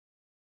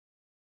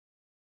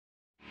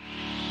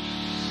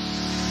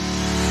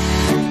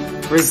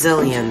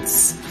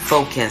resilience,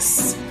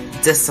 focus,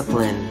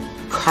 discipline,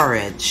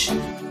 courage.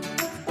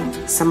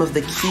 Some of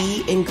the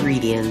key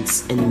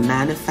ingredients in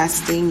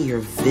manifesting your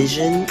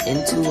vision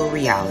into a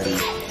reality.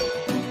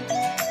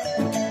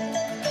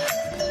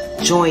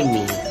 Join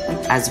me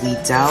as we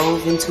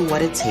delve into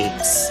what it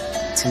takes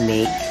to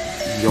make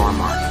your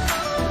mark.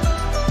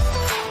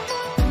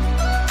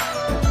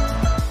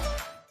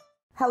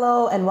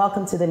 Hello and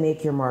welcome to the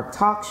Make Your Mark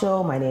talk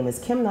show. My name is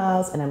Kim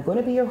Niles and I'm going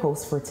to be your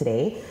host for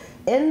today.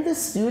 In the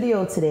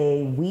studio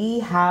today, we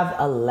have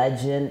a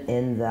legend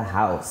in the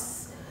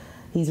house.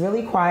 He's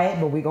really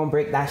quiet, but we're going to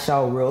break that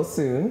shell real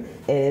soon.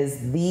 It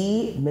is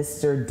the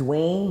Mr.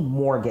 Dwayne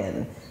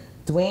Morgan.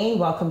 Dwayne,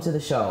 welcome to the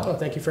show. Oh,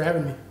 thank you for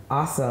having me.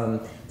 Awesome.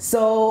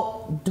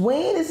 So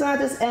Dwayne is not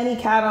just any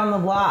cat on the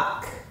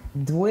block.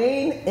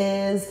 Dwayne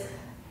is,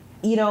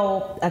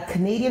 a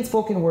Canadian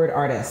spoken word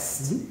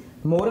artist,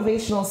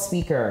 motivational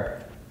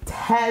speaker,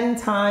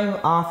 10-time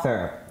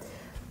author.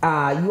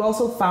 You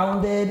also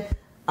founded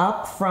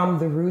Up From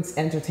the Roots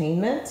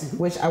Entertainment,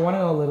 which I want to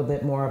know a little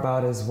bit more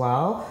about as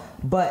well.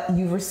 But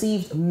you've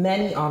received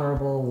many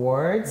honorable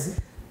awards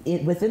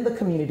within the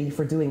community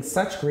for doing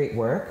such great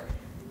work.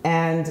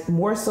 And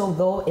more so,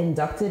 though,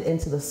 inducted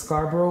into the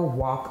Scarborough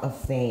Walk of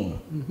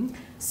Fame.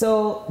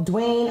 So,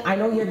 Dwayne, I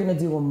know you're going to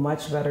do a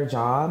much better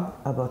job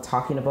about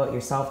talking about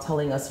yourself,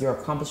 telling us your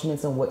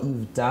accomplishments and what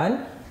you've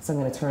done. So I'm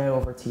going to turn it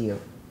over to you.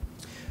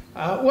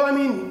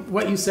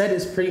 What you said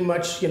is pretty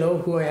much,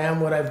 who I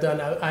am, what I've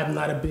done. I'm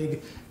not a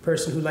big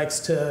person who likes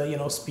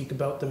to, speak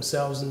about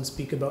themselves and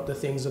speak about the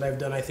things that I've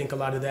done. I think a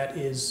lot of that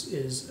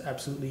is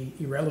absolutely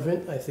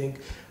irrelevant. I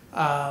think,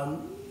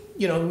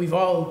 we've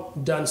all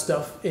done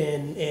stuff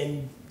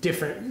in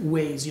different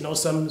ways.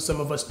 Some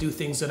of us do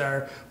things that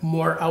are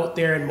more out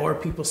there and more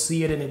people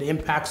see it and it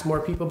impacts more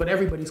people, but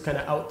everybody's kind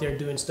of out there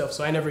doing stuff.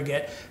 So I never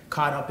get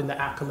caught up in the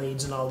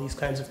accolades and all these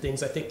kinds of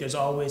things. I think there's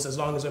always, as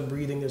long as I'm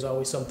breathing, there's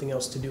always something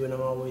else to do, and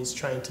I'm always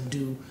trying to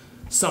do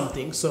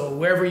something. So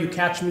wherever you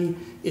catch me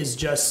is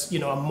just,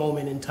 a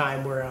moment in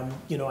time where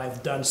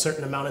I've done a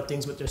certain amount of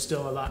things, but there's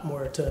still a lot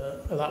more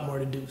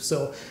to do.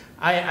 So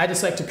I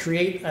just like to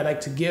create, I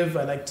like to give,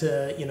 I like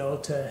to,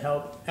 to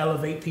help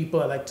elevate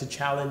people. I like to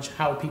challenge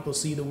how people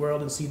see the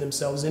world and see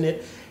themselves in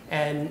it.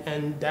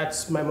 And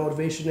that's my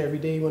motivation every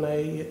day when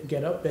I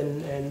get up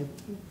and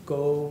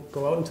go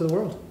out into the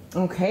world.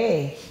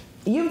 Okay.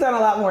 You've done a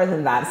lot more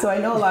than that. So I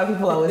know a lot of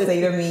people always say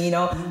to me,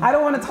 I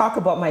don't want to talk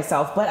about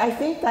myself, but I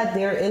think that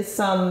there is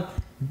some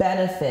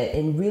benefit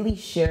in really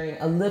sharing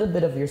a little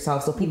bit of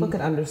yourself so people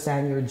can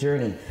understand your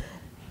journey.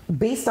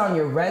 Based on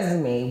your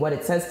resume, what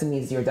it says to me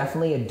is you're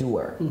definitely a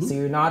doer. So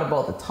you're not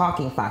about the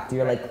talking factor.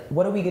 You're like,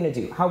 what are we going to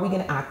do? How are we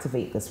going to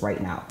activate this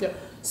right now? Yep.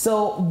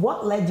 So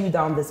what led you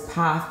down this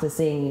path to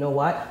saying, you know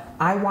what,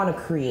 I want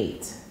to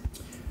create?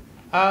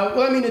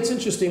 It's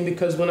interesting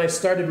because when I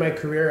started my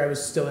career, I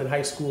was still in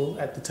high school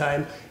at the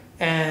time,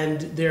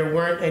 and there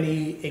weren't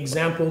any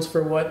examples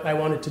for what I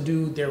wanted to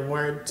do. There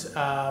weren't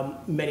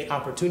many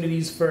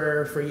opportunities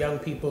for young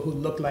people who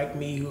looked like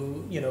me,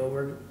 who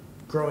were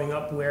growing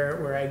up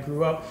where I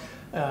grew up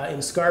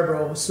in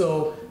Scarborough.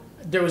 So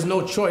there was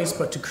no choice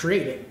but to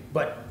create it,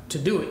 but to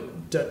do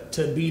it,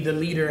 to be the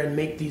leader and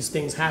make these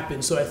things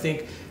happen. So I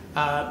think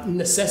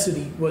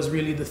necessity was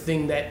really the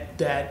thing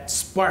that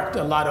sparked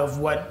a lot of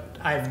what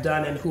I've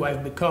done and who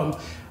I've become.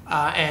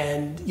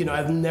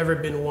 I've never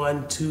been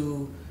one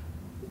to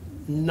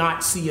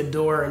not see a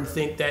door and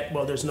think that,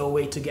 well, there's no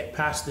way to get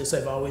past this.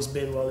 I've always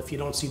been, well, if you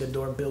don't see the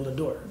door, build a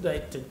door.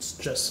 It's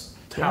just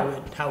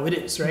how it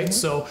is, right?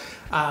 So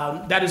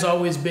that has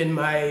always been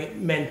my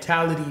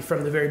mentality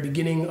from the very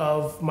beginning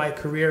of my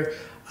career,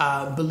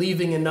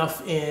 believing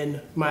enough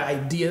in my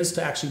ideas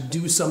to actually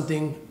do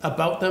something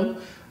about them.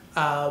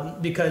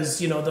 Because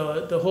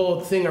the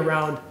whole thing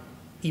around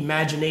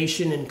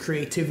imagination and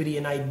creativity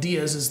and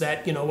ideas is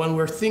that when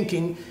we're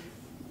thinking,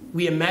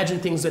 we imagine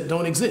things that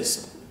don't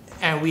exist,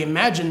 and we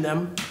imagine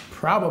them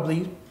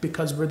probably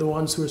because we're the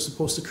ones who are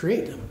supposed to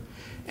create them.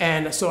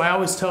 And so I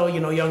always tell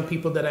young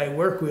people that I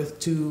work with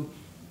to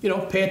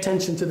pay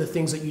attention to the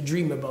things that you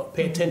dream about,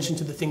 pay attention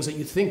to the things that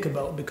you think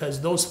about, because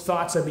those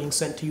thoughts are being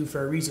sent to you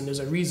for a reason. There's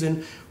a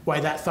reason why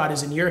that thought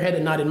is in your head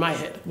and not in my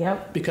head.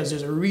 Yep. Because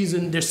there's a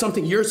reason, there's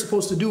something you're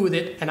supposed to do with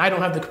it, and I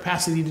don't have the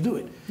capacity to do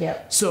it.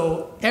 Yep.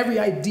 So every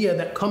idea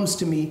that comes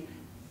to me,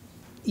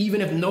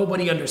 even if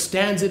nobody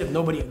understands it, if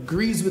nobody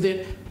agrees with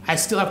it, I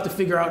still have to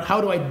figure out,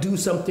 how do I do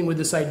something with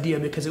this idea,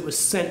 because it was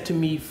sent to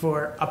me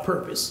for a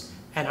purpose.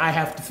 And I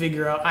have to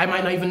figure out, I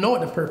might not even know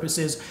what the purpose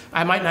is.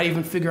 I might not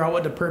even figure out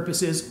what the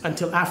purpose is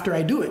until after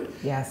I do it.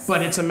 Yes.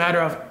 But it's a matter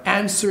of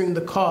answering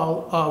the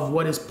call of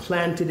what is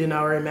planted in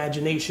our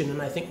imagination.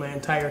 And I think my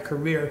entire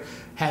career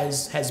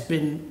has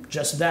been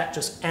just that,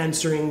 just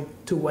answering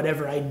to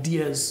whatever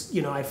ideas,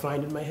 I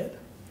find in my head.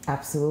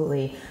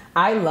 Absolutely.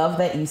 I love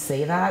that you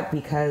say that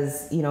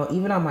because,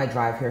 even on my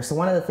drive here, so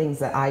one of the things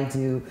that I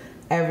do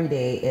every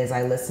day is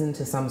I listen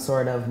to some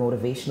sort of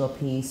motivational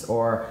piece,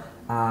 or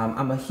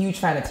I'm a huge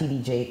fan of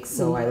TD Jakes,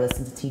 so I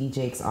listen to TD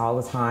Jakes all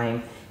the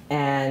time.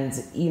 And,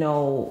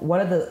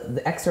 one of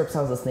the excerpts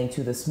I was listening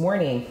to this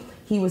morning,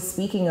 he was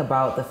speaking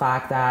about the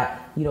fact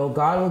that, you know,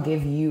 God will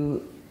give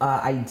you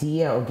an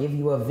idea or give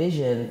you a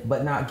vision,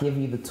 but not give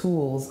you the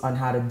tools on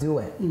how to do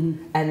it.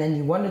 And then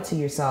you wonder to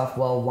yourself,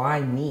 well,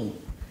 why me?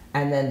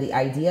 And then the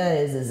idea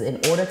is in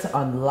order to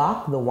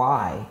unlock the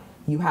why,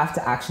 you have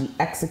to actually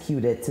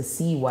execute it to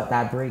see what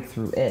that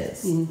breakthrough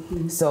is.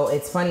 So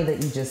it's funny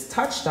that you just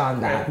touched on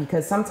that,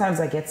 because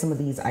sometimes I get some of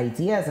these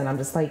ideas and I'm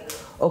just like,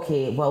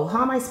 okay, well,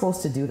 how am I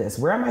supposed to do this?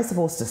 Where am I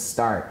supposed to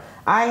start?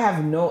 I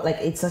have no, like,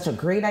 it's such a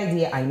great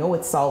idea. I know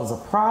it solves a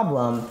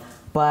problem,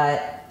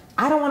 but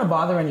I don't want to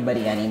bother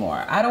anybody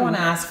anymore. I don't want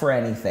to ask for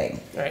anything,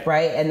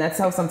 right? And that's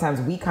how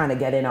sometimes we kind of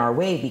get in our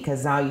way,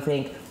 because now you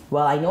think,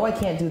 well, I know I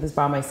can't do this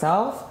by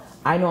myself.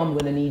 I know I'm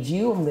going to need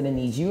you, I'm going to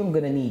need you, I'm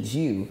going to need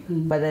you.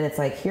 But then it's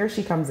like, here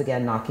she comes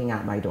again knocking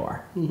at my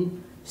door.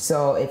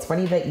 So it's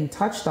funny that you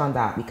touched on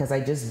that, because I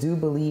just do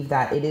believe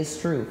that it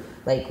is true.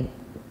 Like,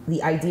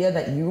 the idea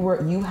that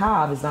you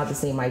have is not the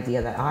same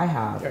idea that I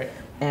have.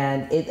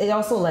 And it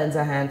also lends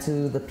a hand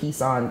to the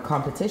piece on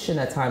competition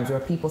at times, where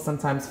people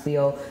sometimes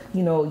feel,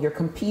 you know, you're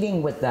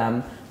competing with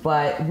them,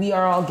 but we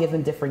are all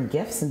given different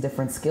gifts and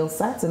different skill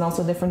sets and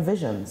also different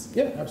visions.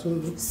 Yeah,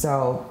 absolutely.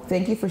 So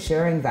thank you for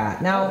sharing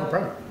that. Now, no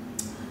problem.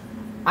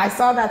 I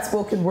saw that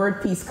spoken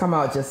word piece come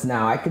out just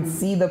now. I could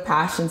see the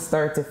passion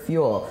start to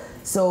fuel.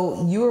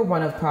 So you were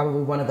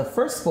probably one of the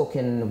first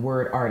spoken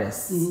word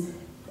artists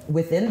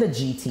within the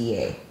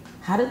GTA.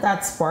 How did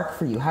that spark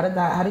for you? How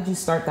did you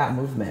start that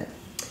movement?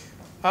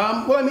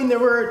 Well, I mean, there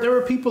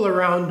were people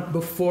around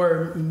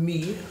before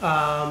me.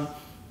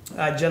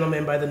 A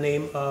gentleman by the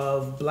name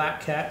of Black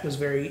Cat was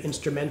very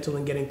instrumental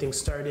in getting things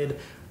started.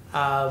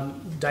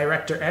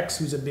 Director X,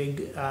 who's a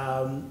big,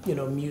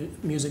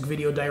 music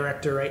video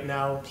director right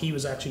now, he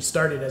was actually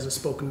started as a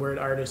spoken word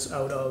artist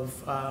out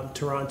of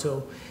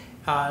Toronto.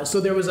 So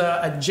there was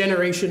a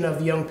generation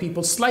of young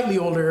people, slightly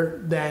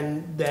older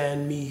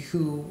than me,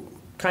 who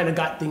kind of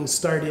got things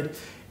started.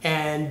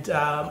 And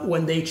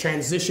when they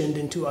transitioned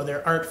into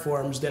other art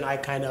forms, then I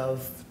kind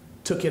of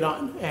took it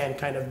on and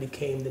kind of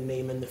became the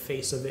name and the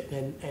face of it,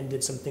 and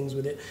did some things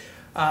with it.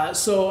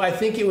 So I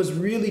think it was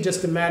really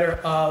just a matter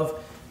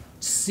of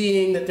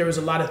seeing that there was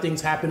a lot of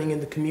things happening in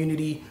the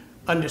community,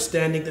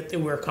 understanding that there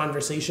were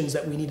conversations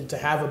that we needed to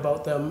have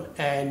about them,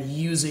 and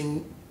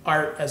using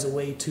art as a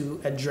way to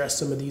address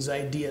some of these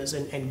ideas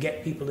and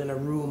get people in a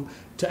room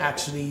to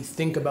actually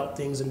think about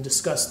things and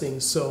discuss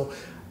things. So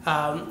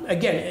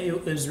again,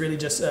 it was really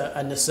just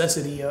a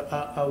necessity,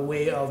 a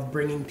way of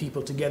bringing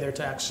people together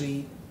to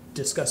actually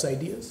discuss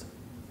ideas.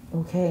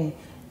 Okay.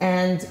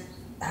 And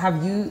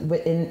have you,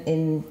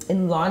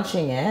 in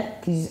launching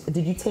it,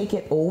 did you take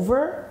it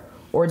over,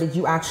 or did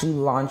you actually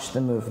launch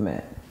the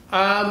movement?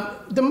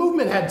 The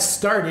movement had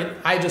started.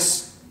 I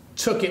just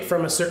took it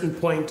from a certain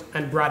point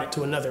and brought it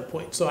to another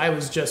point. So I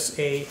was just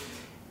I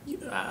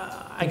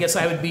guess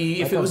I would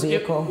be, if it was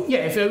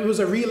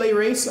a relay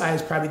race, I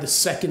was probably the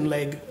second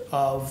leg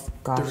of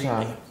the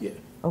relay. Yeah.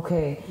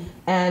 Okay.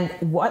 And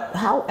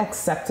how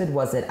accepted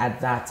was it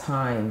at that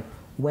time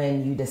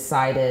when you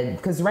decided,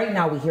 because right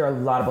now we hear a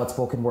lot about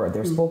spoken word.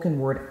 There's spoken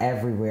word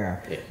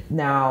everywhere. Yeah.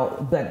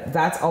 Now, but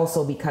that's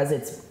also because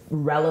it's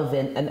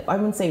relevant, and I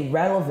wouldn't say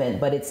relevant,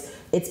 but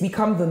it's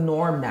become the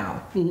norm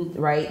now,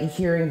 right?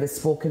 Hearing the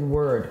spoken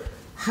word.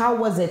 How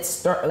was it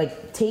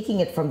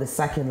taking it from the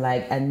second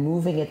leg and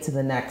moving it to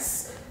the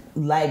next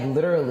leg,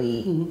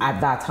 literally,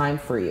 at that time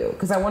for you?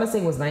 Because I want to say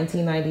it was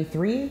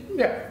 1993?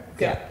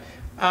 Yeah.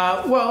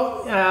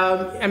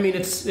 I mean,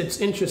 it's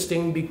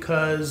interesting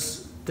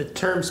because the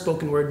term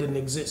spoken word didn't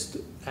exist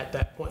at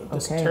that point.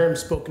 This term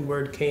spoken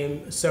word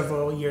came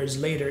several years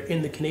later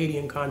in the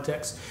Canadian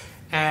context.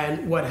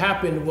 And what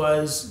happened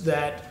was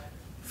that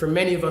for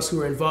many of us who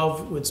were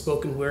involved with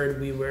spoken word,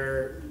 we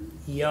were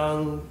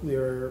young, we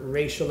were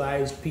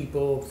racialized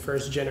people,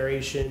 first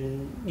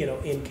generation,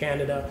 in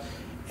Canada,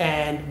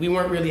 and we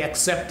weren't really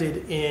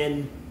accepted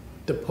in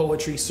the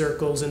poetry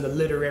circles and the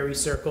literary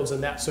circles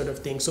and that sort of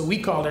thing. So we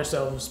called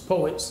ourselves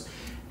poets,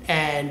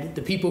 and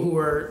the people who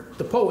were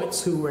the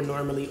poets, who were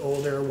normally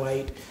older,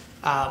 white,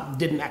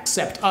 didn't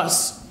accept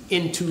us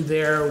into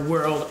their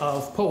world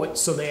of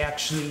poets. So they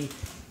actually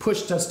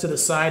pushed us to the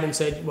side and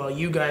said, well,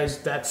 you guys,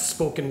 that's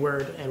spoken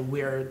word and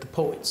we're the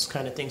poets,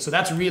 kind of thing. So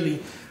that's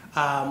really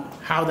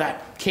how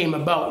that came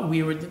about.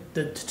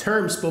 The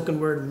term spoken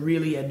word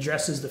really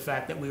addresses the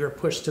fact that we were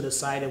pushed to the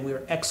side and we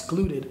were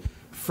excluded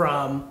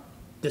from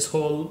this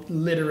whole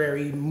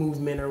literary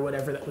movement or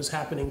whatever that was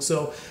happening.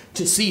 So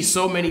to see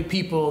so many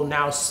people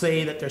now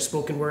say that they're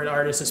spoken word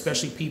artists,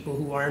 especially people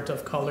who aren't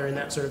of color and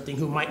that sort of thing,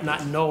 who might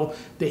not know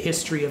the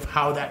history of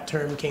how that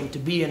term came to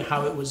be and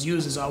how it was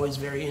used, is always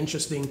very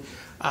interesting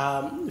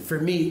for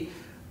me.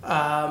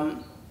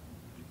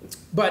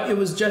 But it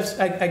was just,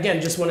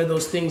 again, just one of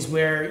those things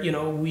where,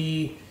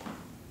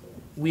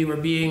 we were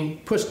being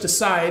pushed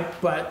aside,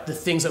 but the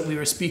things that we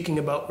were speaking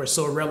about were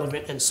so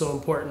relevant and so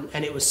important,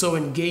 and it was so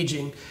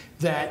engaging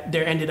that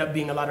there ended up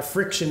being a lot of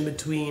friction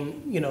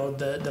between,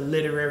 the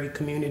literary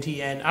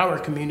community and our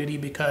community,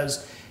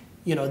 because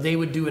you know, they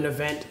would do an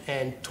event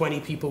and 20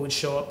 people would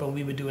show up, and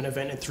we would do an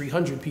event and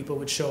 300 people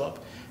would show up.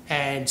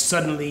 And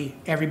suddenly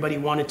everybody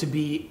wanted to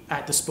be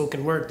at the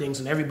spoken word things,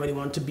 and everybody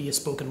wanted to be a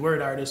spoken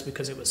word artist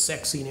because it was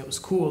sexy and it was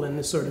cool and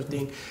this sort of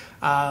thing.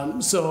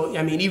 So,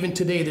 I mean, even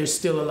today, there's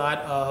still a lot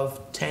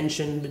of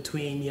tension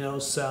between, you know,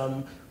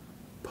 some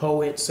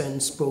poets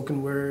and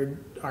spoken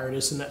word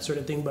artists and that sort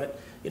of thing. But,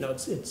 you know,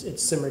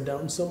 it's simmered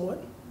down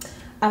somewhat.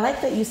 I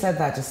like that you said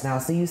that just now.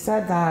 So you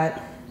said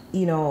that,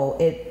 you know,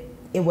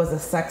 it was a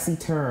sexy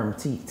term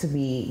to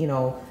be, you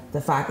know,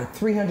 the fact that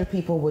 300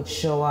 people would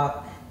show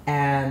up,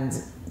 and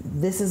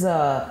this is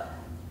the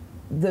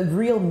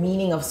real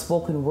meaning of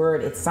spoken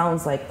word, it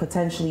sounds like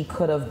potentially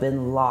could have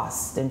been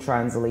lost in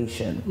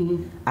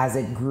translation as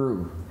it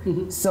grew.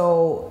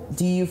 So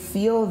do you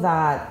feel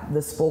that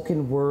the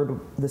spoken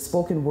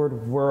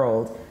word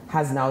world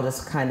has now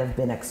just kind of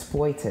been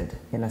exploited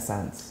in a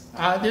sense?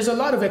 There's a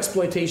lot of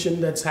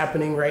exploitation that's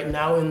happening right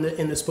now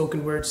in the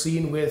spoken word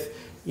scene with,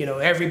 you know,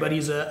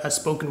 everybody's a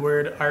spoken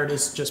word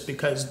artist just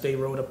because they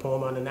wrote a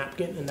poem on a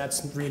napkin, and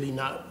that's really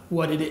not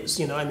what it is.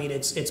 You know, I mean,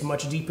 it's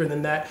much deeper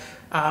than that.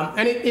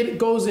 And it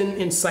goes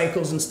in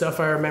cycles and stuff.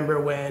 I remember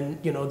when,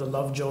 you know, the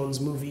Love Jones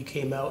movie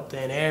came out,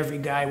 then every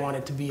guy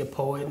wanted to be a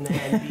poet and be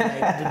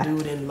like the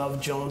dude in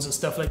Love Jones and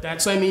stuff like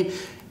that. So, I mean,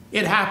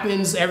 it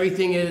happens.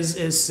 Everything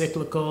is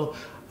cyclical.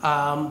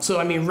 So,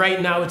 I mean,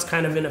 right now it's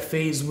kind of in a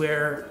phase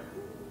where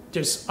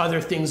there's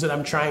other things that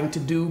I'm trying to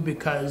do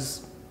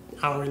because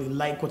I don't really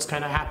like what's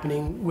kind of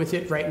happening with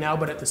it right now,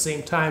 but at the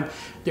same time,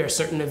 there are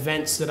certain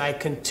events that I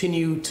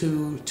continue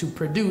to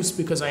produce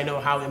because I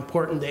know how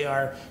important they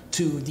are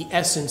to the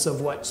essence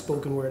of what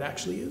spoken word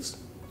actually is.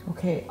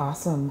 Okay,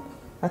 awesome.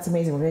 That's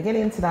amazing. We're going to get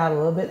into that a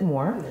little bit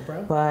more. No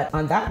problem. But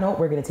on that note,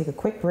 we're going to take a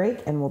quick break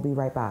and we'll be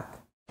right back.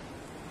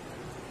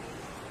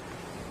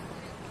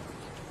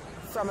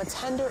 From a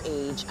tender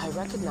age, I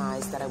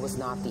recognized that I was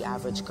not the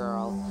average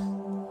girl.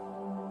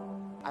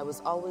 I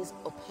was always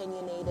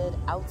opinionated,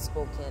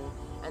 outspoken,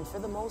 and for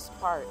the most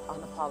part,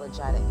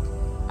 unapologetic.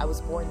 I was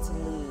born to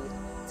lead,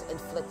 to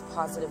inflict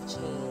positive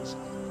change,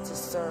 to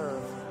serve.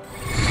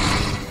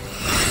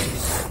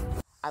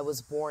 I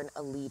was born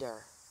a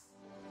leader.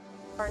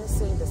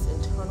 Harnessing this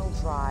internal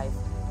drive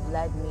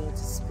led me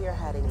to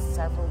spearheading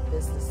several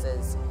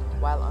businesses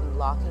while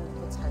unlocking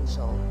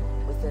potential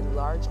within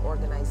large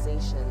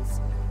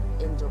organizations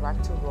in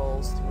director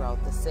roles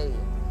throughout the city.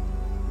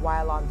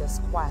 While on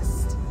this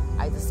quest,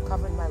 I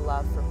discovered my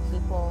love for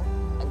people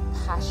and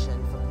passion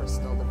for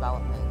personal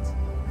development.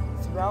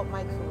 Throughout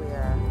my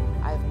career,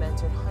 I have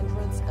mentored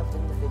hundreds of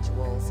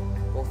individuals,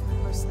 both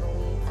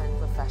personally and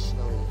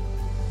professionally,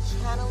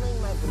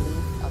 channeling my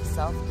belief of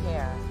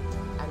self-care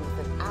and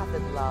with an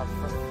avid love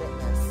for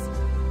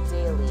fitness.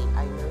 Daily,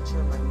 I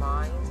nurture my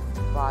mind,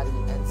 body,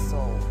 and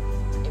soul,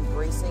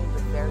 embracing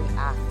the very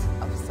act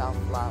of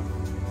self-love.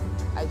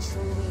 I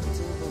truly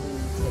do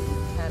believe that you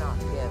cannot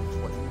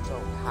give what you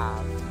don't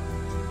have.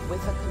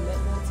 With a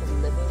commitment to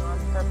living on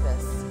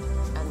purpose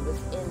and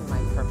within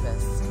my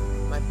purpose,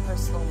 my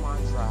personal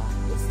mantra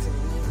is to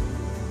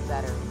leave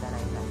better than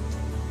I met.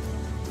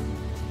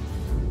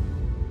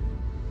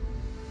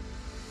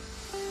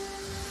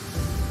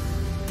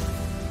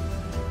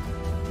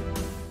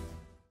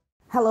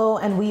 Hello,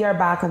 and we are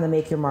back on the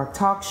Make Your Mark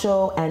talk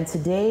show. And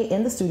today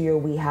in the studio,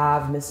 we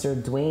have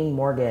Mr. Dwayne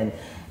Morgan.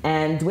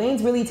 And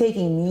Dwayne's really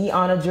taking me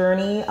on a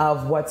journey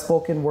of what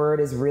spoken word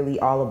is really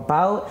all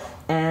about.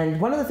 And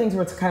one of the things we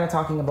were kind of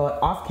talking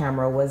about off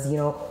camera was, you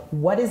know,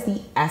 what is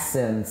the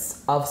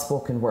essence of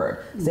spoken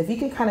word? So if you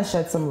can kind of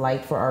shed some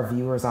light for our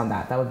viewers on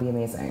that, that would be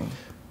amazing.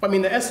 I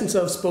mean, the essence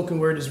of spoken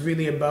word is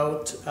really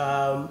about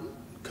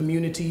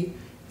community.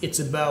 It's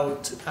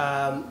about,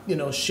 you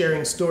know,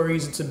 sharing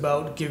stories. It's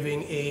about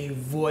giving a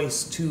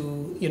voice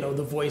to, you know,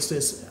 the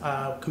voiceless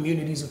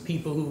communities of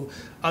people who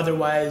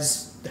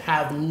otherwise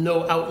have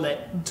no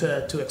outlet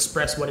to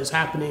express what is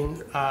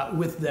happening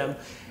with them.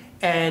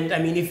 And I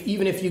mean,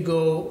 even if you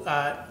go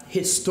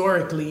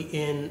historically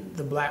in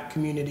the Black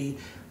community,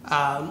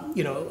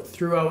 you know,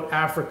 throughout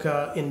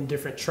Africa in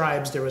different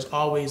tribes, there was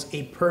always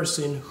a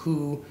person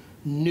who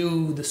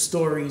knew the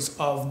stories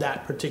of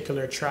that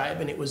particular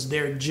tribe, and it was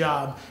their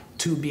job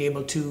to be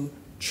able to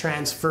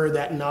transfer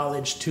that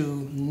knowledge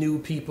to new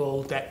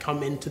people that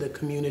come into the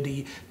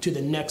community, to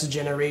the next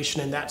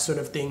generation and that sort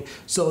of thing.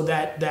 So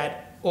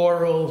that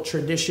oral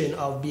tradition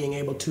of being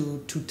able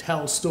to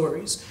tell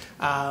stories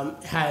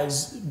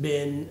has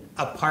been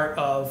a part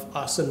of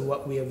us and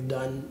what we have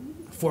done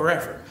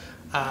forever.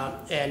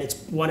 And it's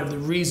one of the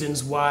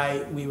reasons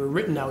why we were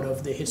written out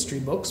of the history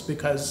books,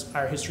 because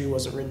our history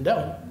wasn't written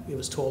down. It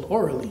was told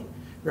orally,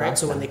 right?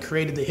 Awesome. So when they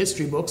created the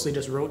history books, they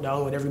just wrote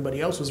down what everybody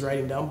else was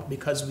writing down.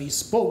 Because we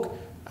spoke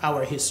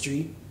our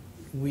history,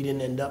 we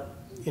didn't end up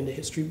in the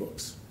history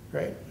books,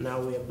 right? Now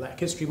we have Black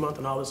History Month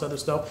and all this other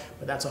stuff,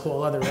 but that's a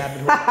whole other rabbit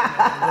hole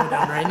that I'm going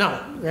down right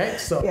now, right?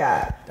 So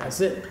yeah,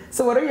 that's it.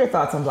 So what are your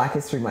thoughts on Black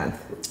History Month?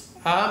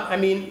 I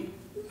mean,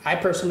 I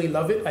personally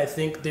love it. I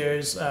think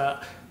there's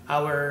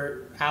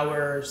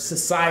our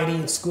society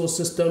and school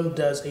system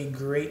does a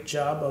great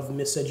job of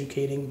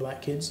miseducating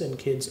Black kids and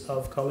kids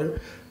of color,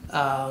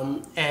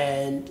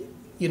 and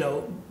you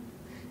know,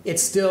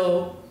 it's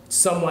still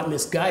somewhat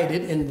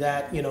misguided in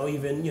that, you know,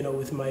 even, you know,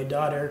 with my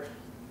daughter,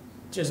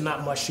 there's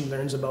not much she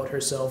learns about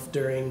herself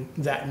during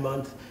that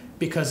month,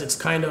 because it's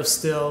kind of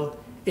still,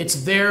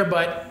 it's there,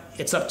 but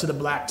it's up to the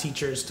Black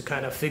teachers to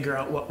kind of figure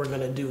out what we're going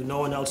to do. No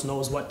one else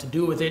knows what to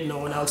do with it. No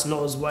one else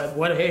knows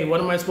hey, what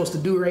am I supposed to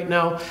do right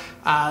now?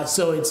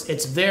 So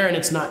it's there and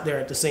it's not there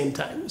at the same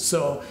time.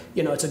 So,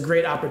 you know, it's a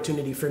great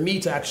opportunity for me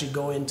to actually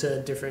go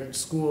into different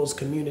schools,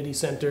 community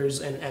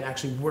centers, and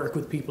actually work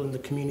with people in the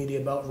community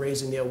about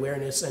raising the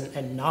awareness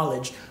and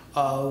knowledge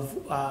of,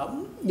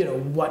 you know,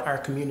 what our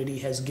community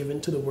has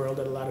given to the world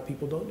that a lot of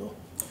people don't know.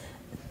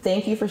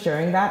 Thank you for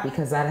sharing that,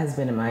 because that has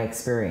been in my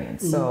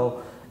experience.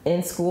 So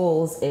in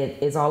schools,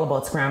 it is all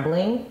about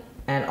scrambling,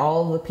 and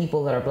all the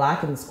people that are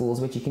Black in the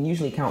schools, which you can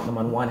usually count them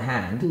on one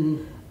hand,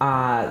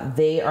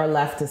 they are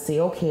left to say,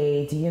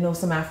 okay, do you know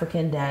some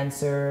African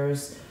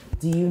dancers?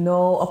 Do you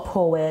know a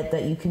poet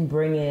that you can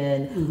bring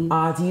in?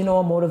 Do you know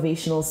a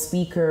motivational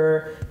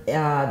speaker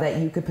that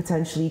you could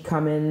potentially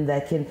come in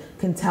that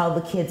can tell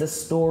the kids a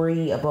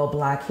story about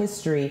Black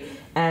history?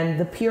 And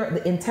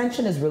the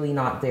intention is really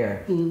not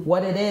there.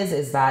 What it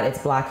is that it's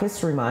Black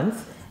History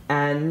Month,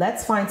 and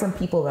let's find some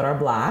people that are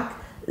Black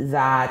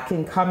that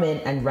can come in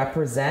and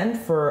represent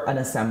for an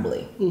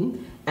assembly.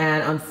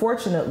 And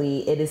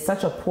unfortunately, it is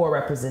such a poor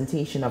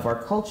representation of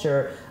our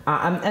culture.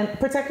 And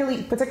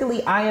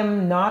particularly, I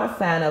am not a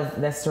fan of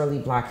necessarily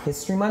Black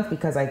History Month,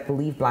 because I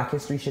believe Black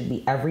history should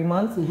be every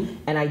month.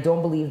 And I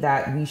don't believe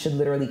that we should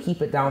literally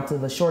keep it down to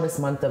the shortest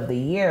month of the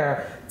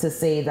year to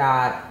say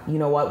that, you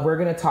know what, we're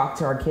going to talk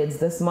to our kids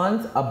this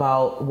month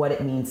about what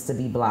it means to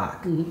be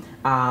Black.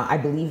 I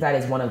believe that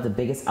is one of the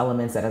biggest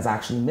elements that is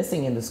actually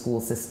missing in the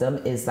school system,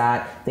 is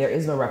that there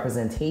is no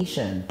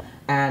representation.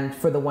 And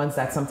for the ones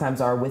that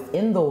sometimes are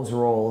within those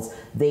roles,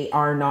 they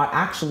are not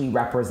actually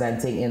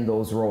representing in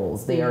those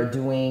roles. They are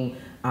doing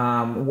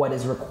what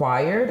is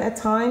required at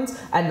times.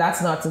 And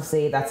that's not to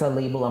say that's a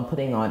label I'm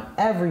putting on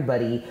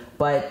everybody.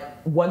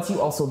 But once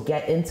you also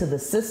get into the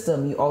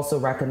system, you also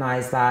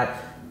recognize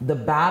that the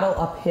battle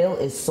uphill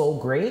is so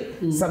great.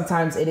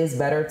 Sometimes it is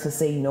better to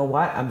say, you know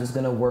what, I'm just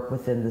going to work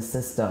within the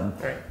system,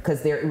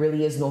 because there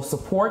really is no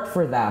support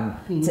for them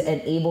to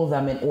enable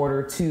them in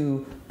order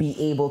to be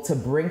able to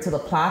bring to the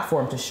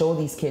platform to show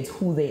these kids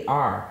who they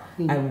are.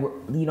 And,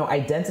 you know,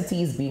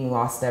 identity is being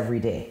lost every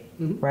day,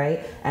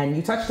 right? And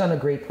you touched on a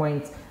great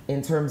point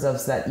in terms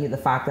of that, the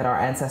fact that our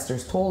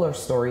ancestors told our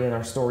story and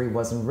our story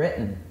wasn't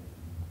written.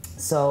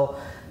 So,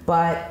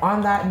 but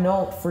on that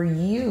note, for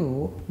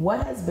you,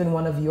 what has been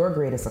one of your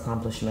greatest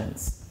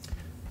accomplishments?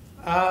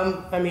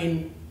 I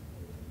mean,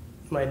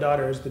 my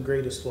daughter is the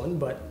greatest one,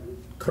 but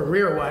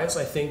career-wise,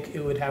 I think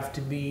it would have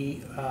to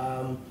be,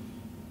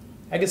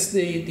 I guess,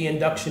 the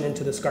induction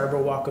into the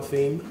Scarborough Walk of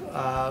Fame.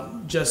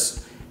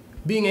 Just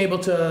being able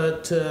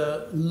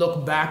to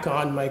look back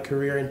on my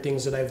career and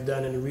things that I've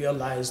done and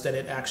realize that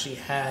it actually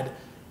had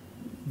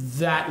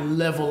that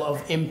level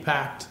of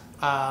impact,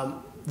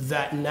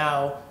 that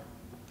now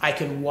I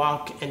can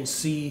walk and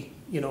see,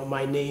 you know,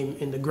 my name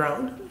in the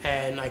ground,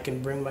 and I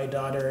can bring my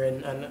daughter,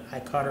 and I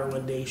caught her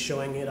one day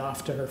showing it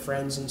off to her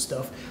friends and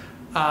stuff.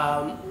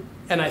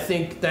 And I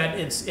think that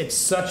it's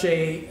such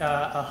a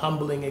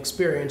humbling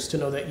experience to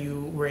know that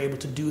you were able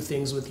to do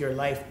things with your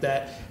life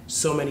that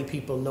so many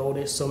people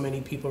noticed, so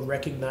many people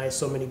recognized,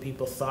 so many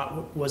people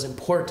thought was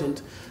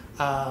important,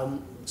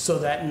 so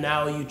that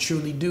now you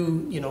truly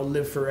do, you know,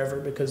 live forever,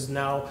 because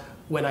now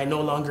when I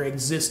no longer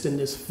exist in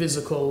this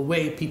physical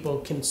way, people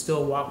can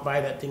still walk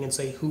by that thing and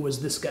say, who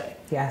was this guy?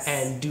 Yes.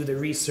 And do the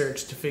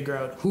research to figure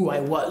out who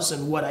I was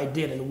and what I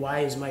did and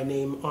why is my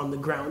name on the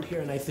ground here.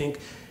 And I think,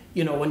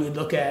 you know, when you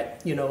look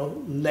at, you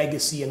know,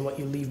 legacy and what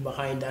you leave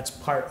behind, that's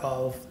part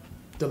of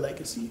the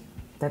legacy.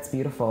 That's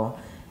beautiful.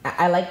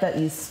 I like that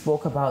you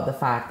spoke about the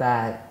fact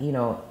that, you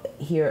know,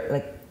 here,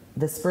 like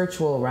the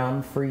spiritual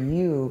realm for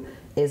you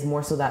is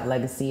more so that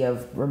legacy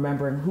of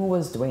remembering who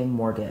was Dwayne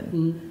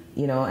Morgan.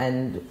 You know,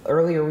 and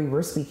earlier we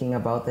were speaking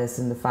about this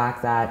and the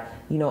fact that,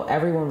 you know,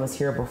 everyone was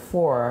here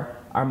before.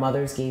 Our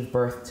mothers gave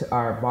birth to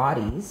our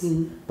bodies,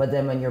 but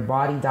then when your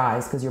body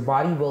dies, because your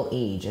body will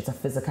age, it's a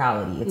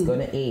physicality, it's going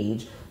to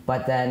age,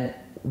 but then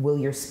will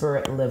your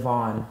spirit live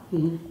on?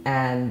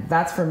 And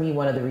that's for me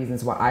one of the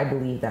reasons why I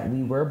believe that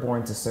we were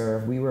born to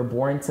serve. We were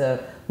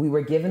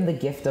given the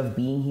gift of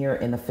being here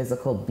in a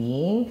physical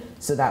being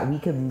so that we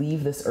could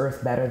leave this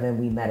earth better than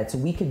we met it, so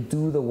we could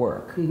do the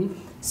work.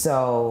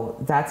 So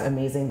that's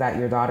amazing that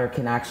your daughter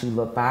can actually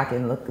look back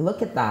and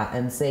look at that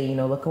and say, you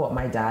know, look at what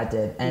my dad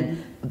did.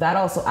 And that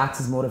also acts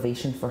as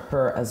motivation for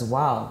her as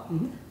well,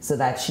 so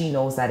that she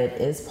knows that it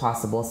is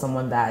possible.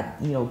 Someone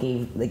that, you know,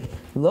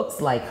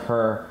 looks like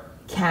her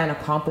can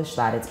accomplish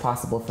that. It's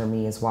possible for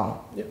me as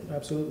well. Yeah,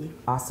 absolutely.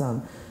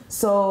 Awesome.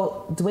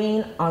 So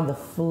Dwayne, on the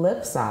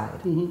flip side,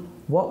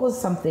 what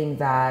was something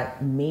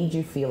that made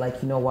you feel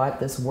like, you know what,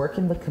 this work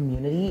in the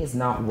community is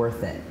not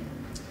worth it?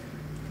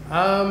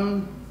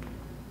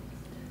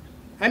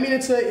 I mean,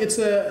 it's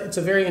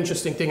a very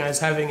interesting thing. I was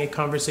having a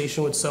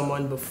conversation with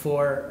someone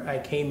before I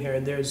came here,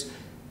 and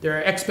there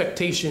are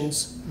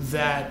expectations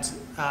that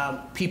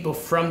people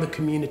from the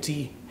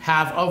community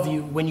have of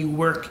you when you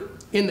work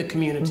in the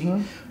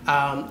community.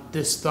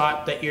 This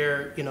thought that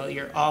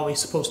you're always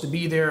supposed to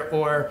be there,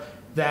 or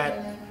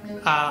that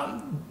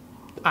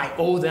I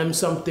owe them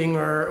something,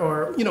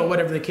 or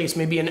whatever the case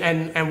may be.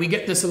 And we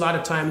get this a lot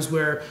of times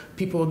where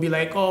people will be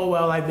like, oh,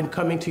 well, I've been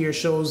coming to your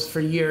shows for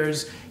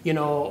years,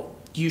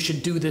 you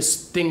should do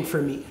this thing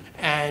for me.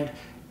 And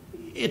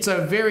it's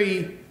a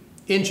very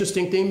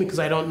interesting thing, because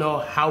I don't know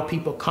how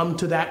people come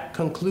to that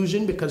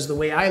conclusion, because the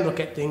way I look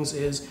at things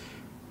is,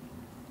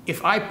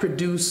 if I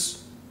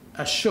produce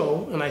a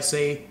show and I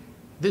say,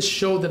 this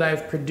show that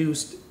I've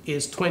produced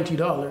is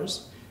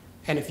 $20,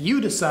 and if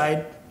you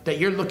decide that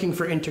you're looking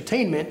for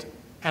entertainment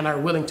and are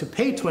willing to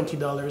pay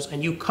 $20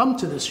 and you come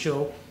to this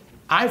show,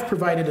 I've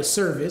provided a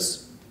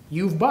service,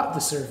 you've bought the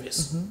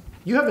service.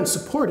 You haven't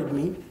supported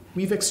me,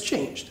 we've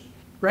exchanged,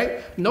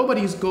 right?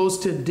 Nobody goes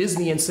to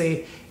Disney and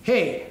say,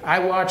 hey, I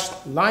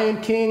watched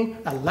Lion King,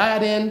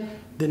 Aladdin,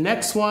 the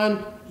next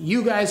one,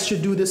 you guys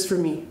should do this for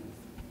me.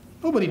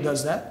 Nobody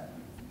does that.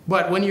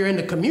 But when you're in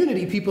the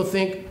community, people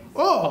think,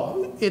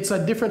 oh, it's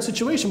a different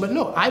situation. But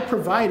no, I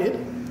provided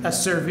a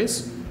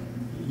service,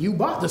 you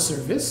bought the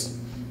service,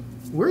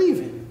 we're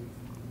even.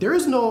 There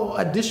is no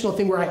additional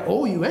thing where I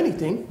owe you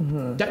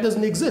anything. That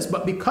doesn't exist.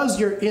 But because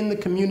you're in the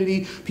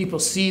community, people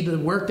see the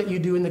work that you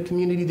do in the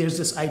community, there's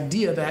this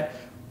idea that,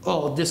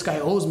 oh, this guy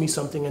owes me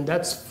something, and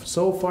that's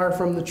so far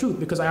from the truth,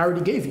 because I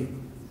already gave you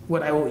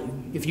what I owe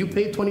you. If you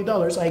paid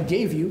 $20, I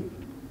gave you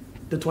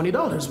the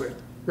 $20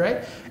 worth,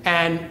 right?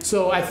 And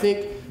so I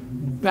think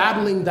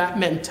battling that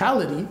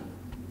mentality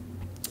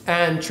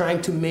and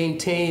trying to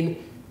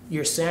maintain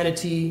your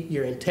sanity,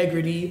 your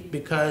integrity,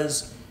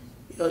 because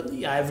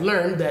I've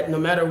learned that no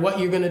matter what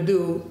you're gonna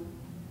do,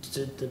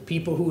 the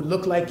people who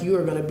look like you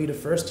are gonna be the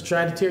first to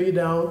try to tear you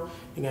down.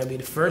 They're gonna be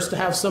the first to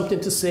have something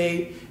to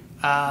say.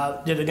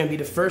 They're going to be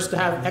the first to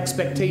have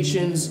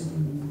expectations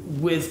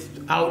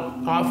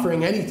without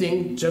offering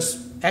anything, just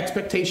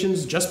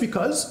expectations just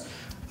because.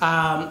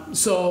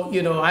 So,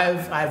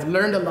 I've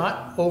learned a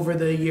lot over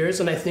the years,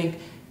 and I think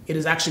it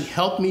has actually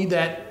helped me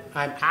that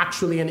I'm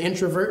actually an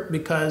introvert,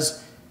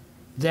 because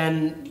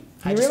then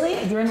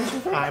You're an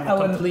introvert? I'm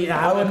a complete.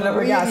 I would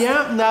never guess.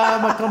 Yeah, no,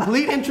 I'm a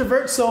complete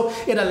introvert. So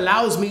it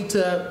allows me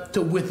to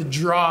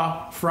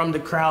withdraw from the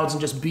crowds and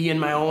just be in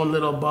my own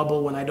little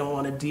bubble when I don't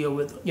want to deal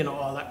with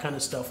all that kind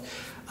of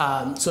stuff.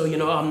 So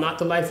I'm not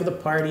the life of the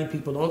party.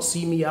 People don't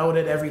see me out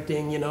at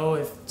everything.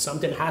 If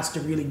something has to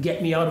really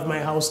get me out of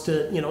my house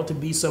to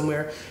be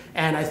somewhere,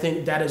 and I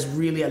think that has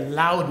really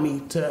allowed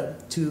me to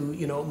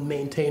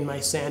maintain my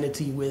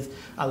sanity with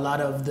a lot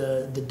of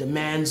the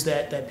demands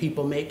that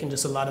people make, and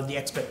just a lot of the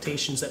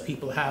expectations that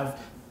people have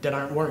that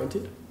aren't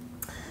warranted.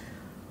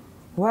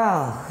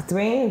 Well,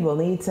 Dwayne, we'll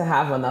need to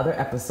have another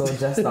episode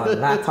just on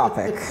that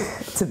topic,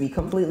 to be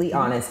completely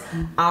honest.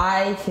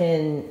 I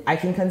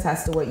can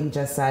contest to what you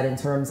just said in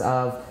terms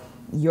of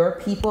your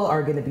people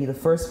are going to be the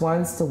first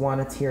ones to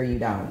want to tear you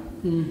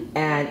down.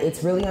 And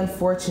it's really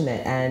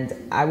unfortunate. And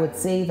I would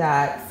say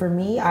that for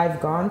me,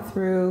 I've gone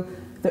through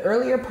the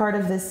earlier part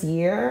of this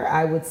year,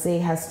 I would say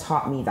has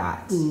taught me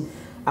that.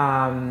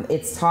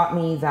 It's taught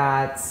me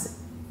that,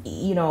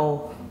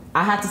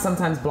 I had to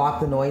sometimes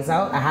block the noise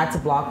out. I had to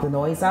block the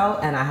noise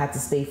out, and I had to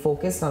stay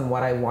focused on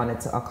what I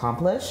wanted to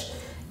accomplish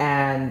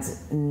and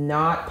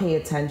not pay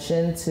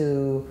attention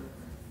to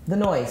the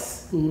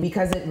noise,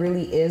 because it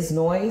really is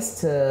noise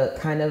to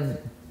kind of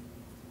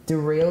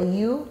derail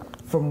you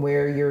from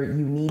where you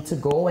need to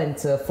go and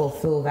to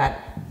fulfill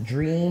that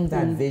dream,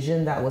 that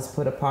vision that was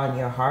put upon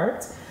your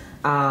heart.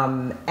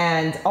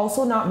 And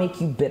also not make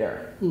you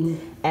bitter.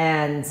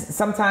 And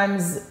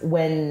sometimes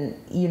when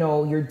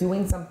you're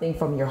doing something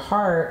from your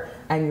heart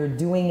and you're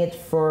doing it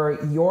for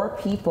your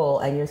people,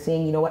 and you're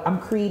saying, you know what, I'm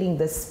creating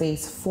this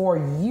space for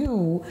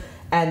you,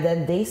 and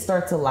then they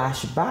start to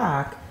lash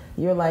back,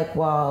 you're like,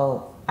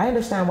 well, I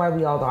understand why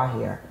we all got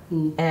here.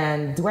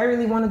 And do I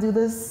really want to do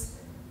this?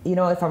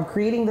 If I'm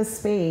creating this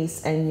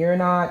space and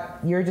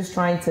you're just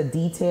trying to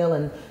detail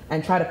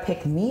and try to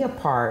pick me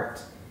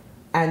apart.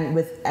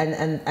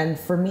 And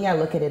for me, I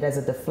look at it as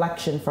a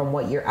deflection from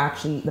what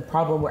the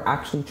problem we're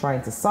actually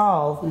trying to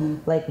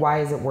solve. Like, why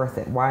is it worth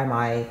it? Why am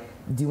I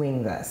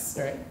doing this?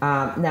 Right.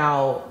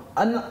 Now,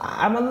 I'm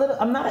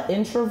not an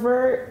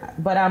introvert,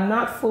 but I'm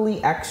not fully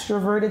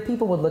extroverted.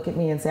 People would look at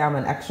me and say I'm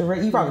an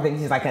extrovert. You probably think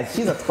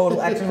she's a total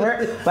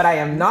extrovert, but I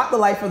am not the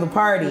life of the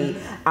party.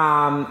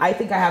 I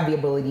think I have the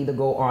ability to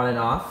go on and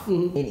off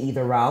in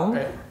either realm.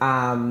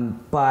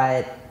 Right.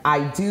 But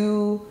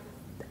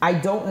I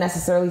don't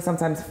necessarily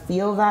sometimes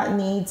feel that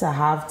need to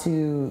have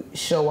to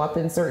show up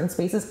in certain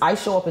spaces. I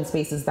show up in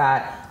spaces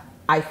that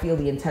I feel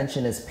the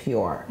intention is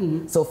pure.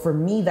 So for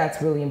me,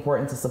 that's really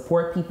important, to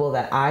support people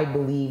that I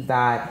believe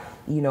that,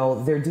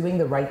 they're doing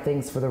the right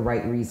things for the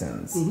right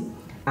reasons.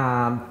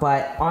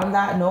 But on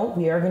that note,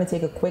 we are going to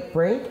take a quick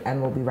break,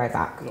 and we'll be right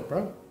back. No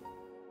problem.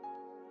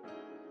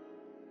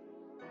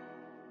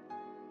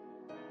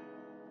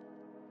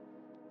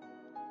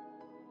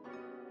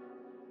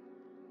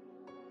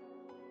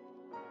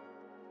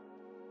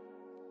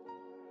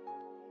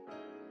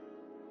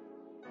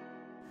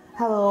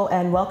 Hello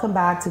and welcome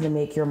back to the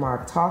Make Your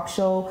Mark talk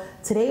show.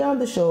 Today on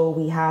the show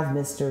we have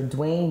Mr.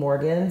 Dwayne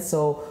Morgan.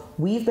 So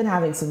we've been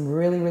having some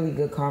really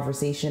good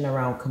conversation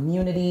around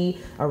community,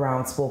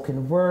 around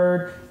spoken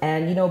word.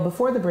 And you know,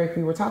 before the break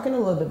we were talking a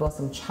little bit about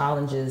some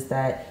challenges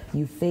that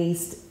you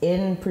faced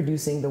in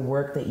producing the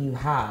work that you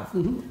have.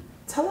 Mm-hmm.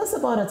 Tell us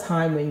about a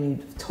time when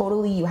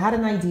you had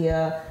an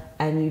idea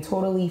and you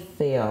totally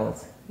failed.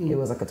 Mm-hmm. It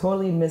was like a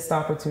totally missed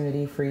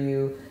opportunity for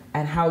you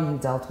and how you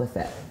dealt with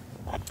it.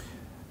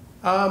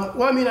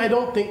 Well, I mean, I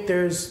don't think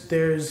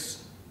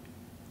there's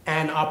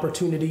an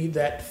opportunity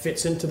that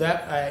fits into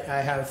that.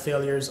 I have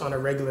failures on a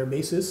regular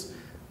basis,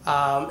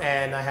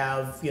 and I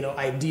have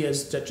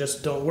ideas that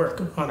just don't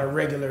work on a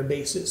regular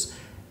basis,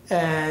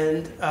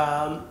 and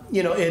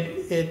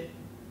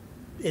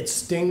it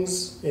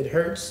stings, it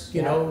hurts,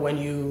 when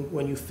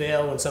you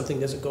fail, when something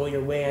doesn't go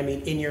your way. I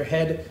mean, in your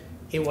head,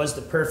 it was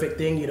the perfect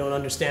thing. You don't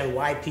understand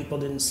why people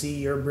didn't see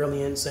your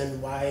brilliance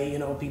and why,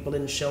 people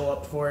didn't show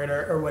up for it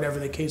or whatever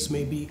the case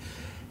may be.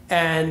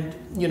 And,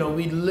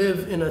 we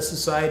live in a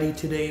society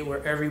today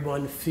where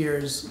everyone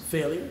fears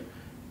failure.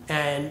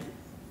 And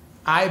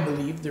I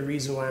believe the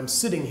reason why I'm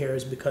sitting here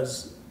is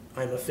because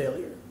I'm a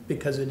failure.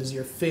 Because it is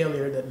your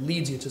failure that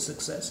leads you to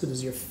success. It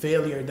is your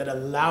failure that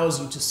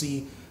allows you to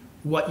see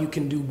what you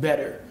can do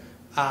better.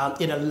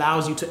 It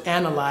allows you to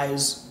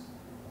analyze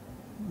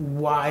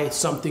why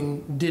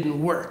something didn't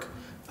work,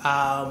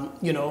 and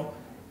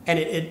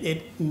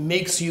it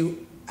makes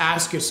you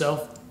ask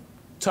yourself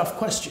tough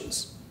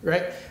questions,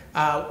 right?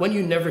 When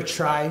you never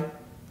try,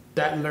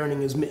 that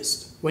learning is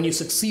missed. When you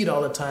succeed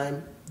all the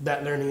time,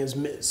 that learning is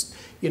missed.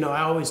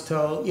 I always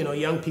tell,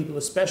 young people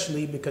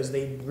especially, because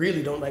they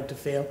really don't like to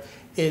fail,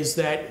 is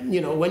that,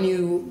 when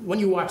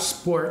you watch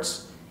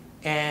sports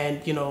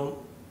and,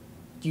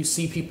 you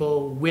see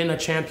people win a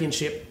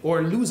championship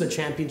or lose a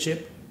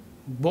championship,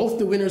 both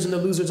the winners and the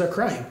losers are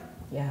crying.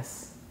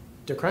 Yes.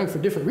 They're crying for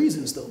different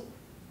reasons, though.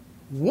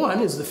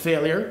 One is the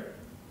failure,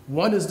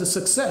 one is the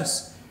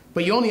success.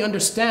 But you only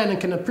understand and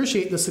can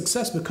appreciate the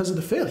success because of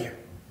the failure.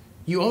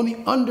 You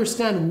only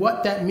understand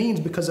what that means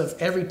because of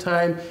every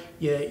time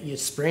you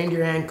sprained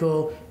your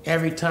ankle,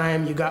 every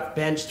time you got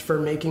benched for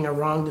making a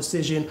wrong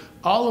decision.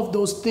 All of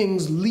those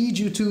things lead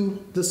you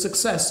to the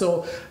success.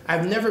 So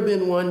I've never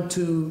been one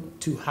to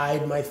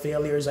hide my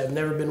failures. I've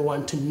never been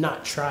one to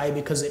not try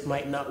because it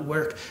might not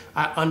work.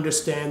 I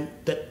understand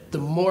that the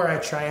more I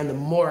try and the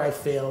more I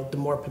fail, the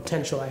more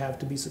potential I have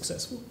to be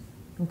successful.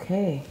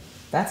 Okay.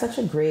 That's such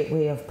a great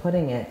way of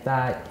putting it,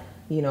 that,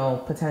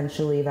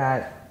 potentially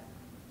that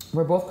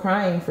we're both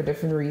crying for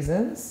different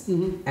reasons,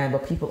 mm-hmm.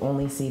 But people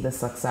only see the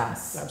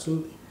success.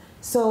 Absolutely.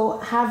 So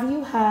have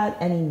you had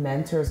any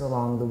mentors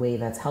along the way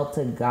that's helped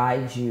to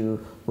guide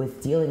you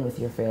with dealing with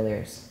your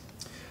failures?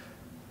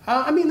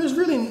 There's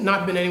really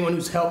not been anyone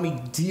who's helped me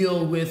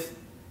deal with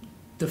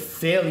the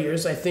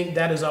failures. I think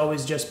that has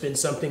always just been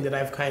something that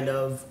I've kind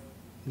of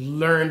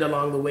learned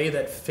along the way,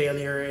 that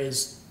failure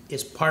is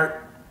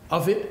part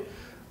of it.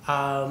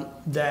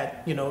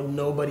 That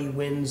nobody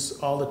wins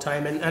all the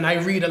time, and I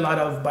read a lot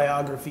of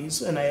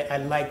biographies, and I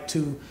like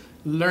to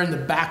learn the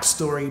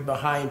backstory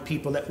behind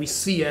people that we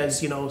see as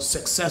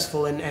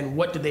successful, and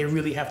what do they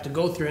really have to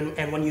go through.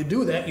 And when you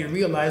do that, you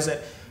realize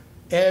that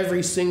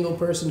every single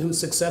person who's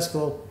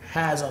successful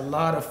has a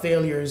lot of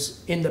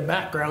failures in the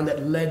background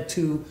that led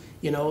to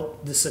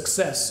the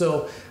success.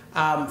 So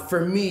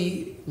for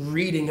me,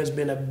 reading has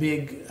been a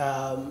big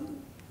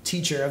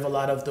teacher of a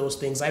lot of those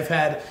things. I've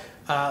had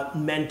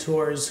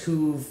mentors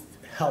who've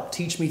helped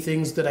teach me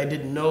things that I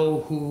didn't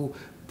know, who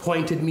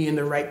pointed me in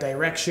the right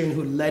direction,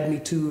 who led me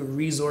to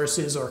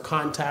resources or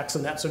contacts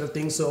and that sort of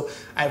thing. So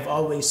I've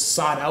always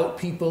sought out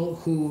people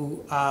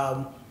who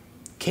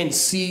can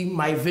see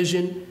my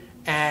vision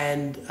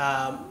and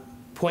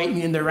point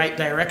me in the right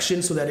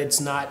direction so that it's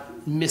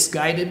not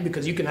misguided,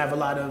 because you can have a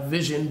lot of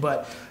vision,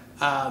 but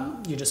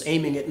you're just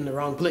aiming it in the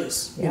wrong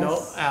place,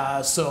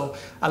 yes. So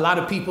a lot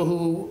of people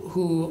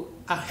who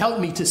help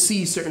me to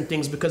see certain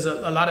things, because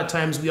a lot of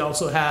times we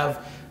also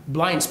have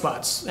blind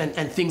spots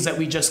and things that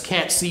we just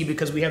can't see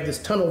because we have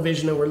this tunnel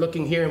vision and we're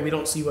looking here and we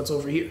don't see what's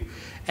over here.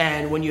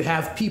 And when you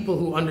have people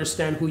who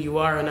understand who you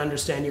are and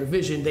understand your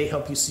vision, they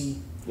help you see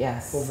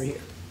yes. over here.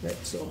 Right.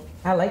 So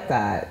I like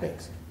that.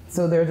 Thanks.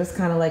 So they're just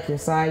kind of like your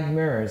side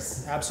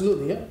mirrors.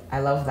 Absolutely, yeah. I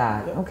love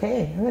that. Yeah.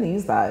 Okay, I'm gonna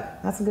use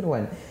that. That's a good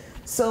one.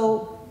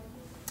 So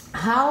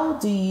how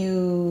do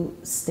you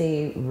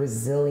stay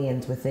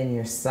resilient within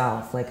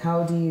yourself? Like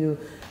how do you,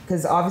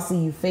 because obviously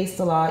you've faced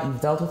a lot,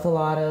 you've dealt with a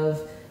lot of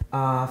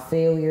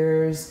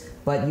failures,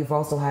 but you've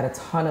also had a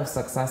ton of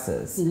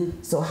successes.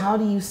 Mm-hmm. So how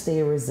do you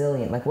stay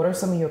resilient? Like what are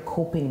some of your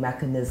coping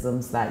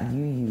mechanisms that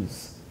you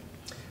use?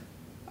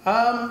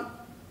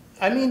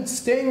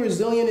 Staying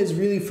resilient is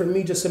really for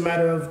me just a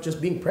matter of just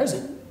being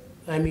present.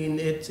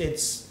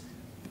 It's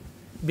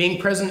being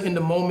present in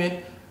the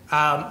moment,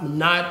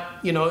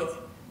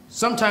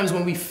 sometimes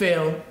when we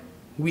fail,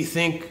 we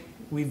think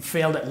we've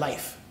failed at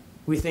life.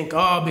 We think,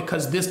 oh,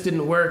 because this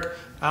didn't work,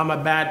 I'm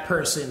a bad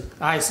person.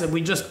 I said,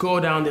 we just go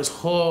down this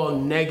whole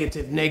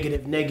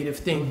negative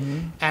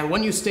thing. And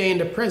when you stay in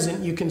the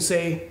present, you can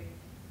say,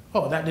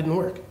 oh, that didn't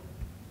work.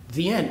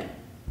 The end.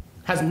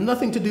 Has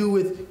nothing to do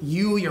with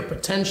you, your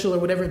potential or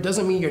whatever. It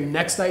doesn't mean your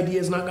next idea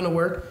is not going to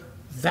work.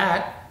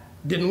 That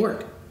didn't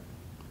work.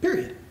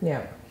 Period.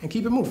 Yeah. And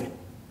keep it moving,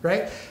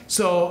 right?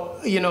 So,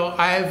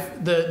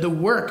 the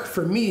work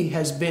for me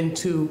has been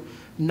to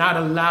not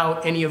allow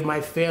any of my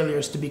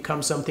failures to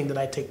become something that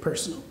I take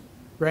personal,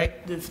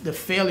 right? The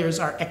failures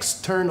are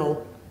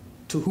external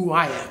to who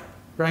I am,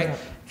 right? Yeah.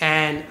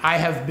 And I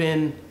have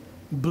been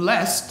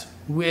blessed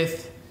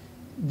with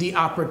the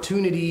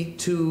opportunity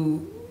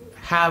to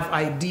have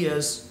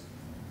ideas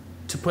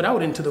to put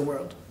out into the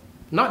world,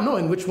 not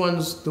knowing which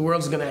ones the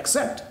world's going to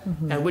accept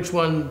and which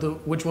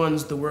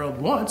ones the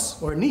world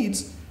wants or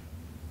needs,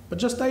 but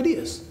just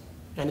ideas.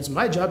 And it's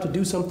my job to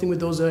do something with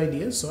those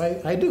ideas,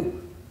 so I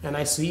do. And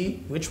I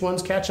see which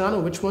ones catch on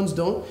and which ones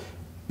don't,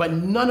 but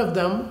none of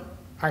them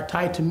are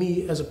tied to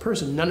me as a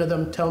person. None of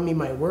them tell me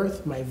my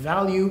worth, my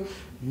value.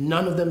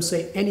 None of them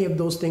say any of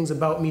those things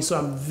about me. So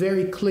I'm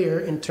very clear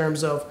in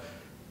terms of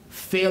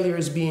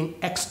failures being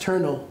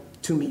external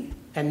to me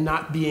and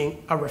not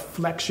being a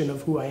reflection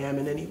of who I am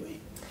in any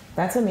way.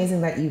 That's amazing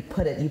that you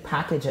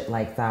package it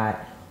like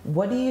that.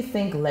 What do you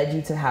think led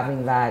you to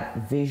having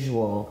that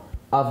visual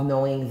of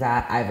knowing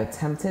that I've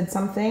attempted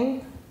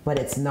something, but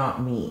it's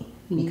not me?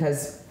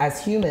 Because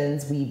as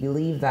humans, we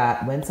believe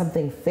that when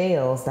something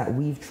fails that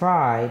we've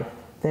tried,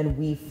 then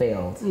we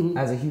failed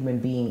as a human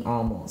being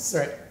almost.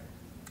 Right.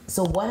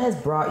 So what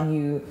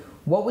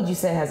would you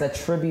say has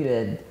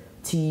attributed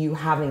to you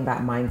having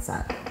that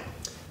mindset?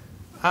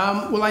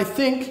 Well, I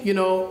think,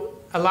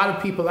 a lot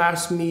of people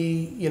ask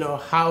me,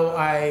 how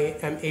I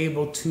am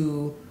able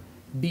to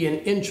be an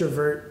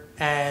introvert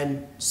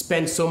and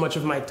spend so much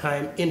of my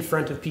time in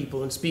front of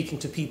people and speaking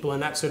to people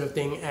and that sort of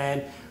thing.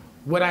 And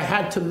what I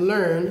had to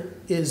learn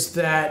is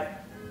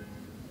that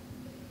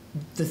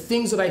the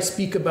things that I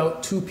speak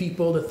about to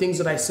people, the things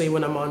that I say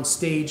when I'm on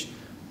stage,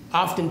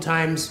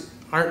 oftentimes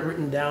aren't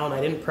written down. I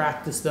didn't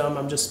practice them.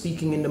 I'm just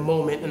speaking in the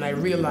moment, and I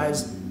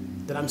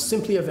realized that I'm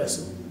simply a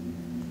vessel.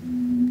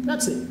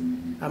 That's it.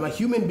 I'm a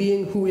human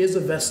being who is a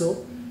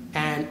vessel,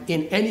 and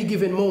in any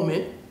given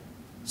moment,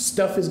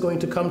 stuff is going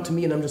to come to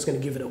me and I'm just going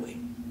to give it away.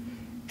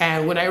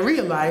 And when I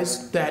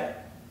realized that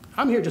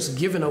I'm here just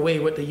giving away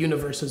what the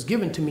universe has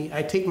given to me,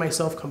 I take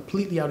myself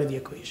completely out of the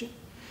equation.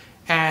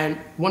 And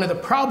one of the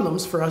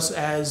problems for us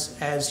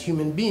as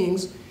human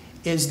beings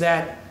is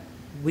that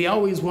we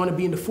always want to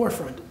be in the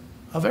forefront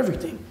of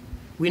everything.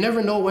 We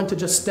never know when to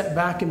just step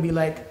back and be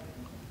like,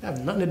 that has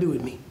nothing to do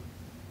with me.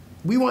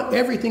 We want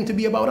everything to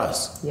be about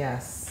us.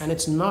 Yes. And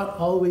it's not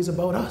always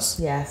about us.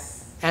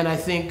 Yes. And I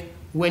think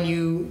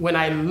when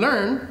I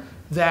learn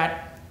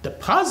that the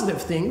positive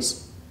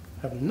things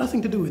have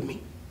nothing to do with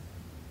me,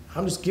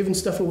 I'm just giving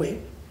stuff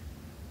away,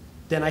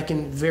 then I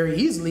can very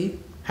easily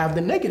have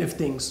the negative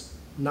things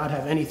not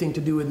have anything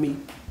to do with me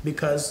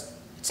because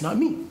it's not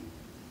me,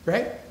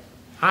 right?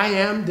 I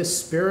am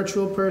this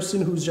spiritual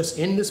person who's just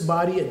in this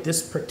body at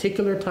this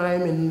particular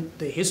time in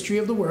the history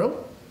of the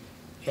world.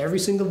 Every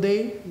single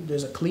day,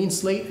 there's a clean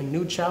slate and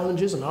new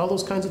challenges and all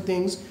those kinds of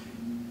things.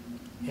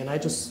 And I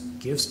just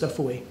give stuff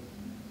away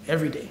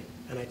every day,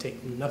 and I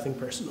take nothing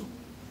personal.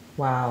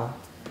 Wow.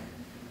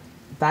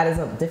 That is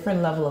a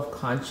different level of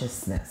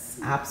consciousness.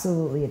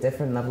 Absolutely a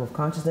different level of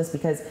consciousness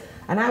because,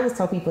 and I always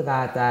tell people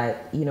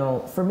that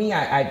for me,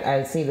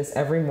 I say this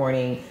every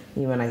morning,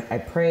 when I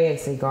pray, I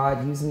say,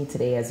 God, use me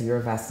today as your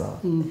vessel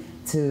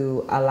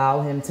to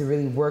allow him to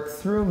really work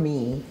through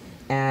me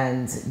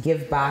and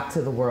give back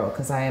to the world,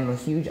 because I am a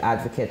huge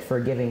advocate for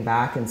giving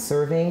back and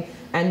serving,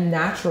 and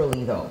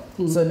naturally though.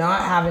 So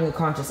not having a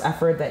conscious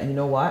effort that, you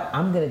know what,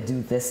 I'm gonna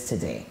do this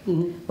today.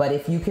 But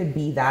if you could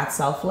be that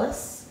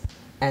selfless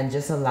and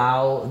just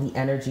allow the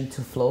energy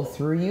to flow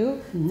through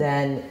you,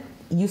 then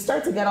you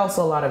start to get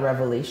also a lot of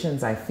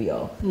revelations, I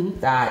feel,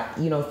 that,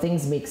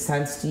 things make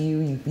sense to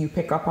you. You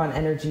pick up on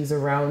energies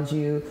around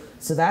you.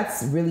 So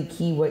that's really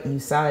key. What you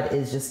said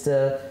is just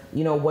to,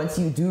 once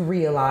you do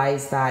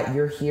realize that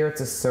you're here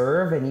to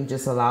serve and you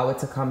just allow it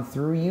to come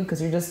through you,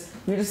 because you're just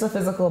a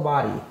physical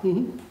body,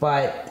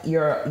 but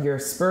your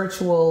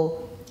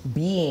spiritual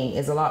being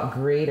is a lot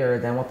greater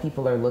than what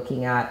people are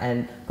looking at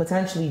and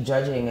potentially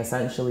judging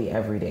essentially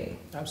every day.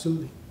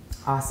 Absolutely.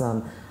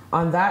 Awesome.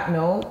 On that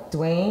note,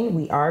 Dwayne,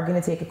 we are going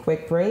to take a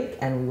quick break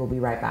and we will be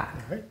right back.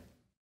 All right.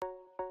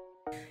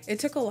 It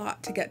took a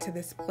lot to get to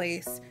this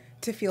place,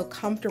 to feel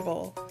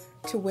comfortable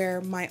to wear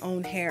my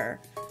own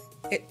hair.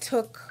 It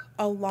took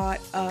a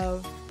lot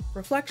of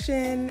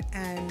reflection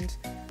and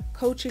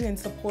coaching and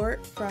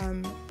support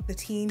from the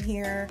team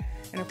here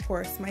and of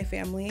course my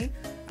family.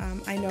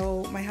 I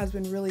know my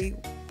husband really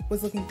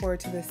was looking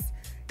forward to this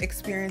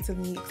experience of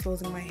me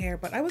exposing my hair,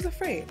 but I was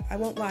afraid. I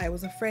won't lie, I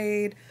was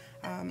afraid.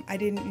 I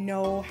didn't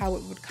know how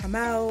it would come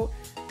out.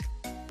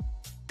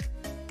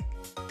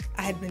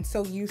 I had been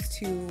so used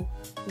to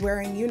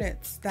wearing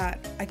units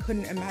that I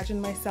couldn't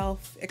imagine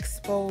myself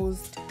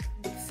exposed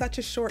with such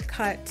a short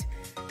cut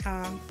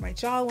my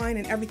jawline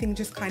and everything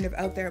just kind of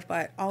out there.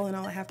 But all in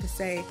all, I have to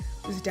say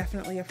it was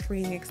definitely a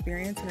freeing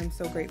experience, and I'm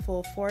so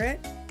grateful for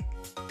it.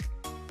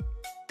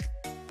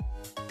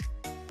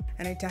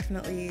 And I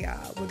definitely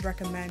would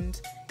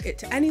recommend it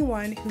to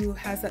anyone who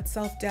has that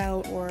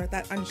self-doubt or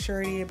that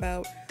unsurety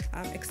about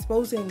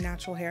exposing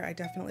natural hair. I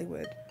definitely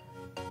would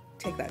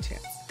take that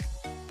chance.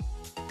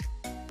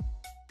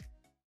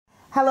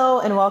 Hello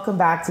and welcome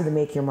back to the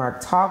Make Your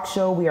Mark talk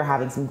show. We are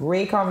having some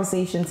great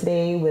conversation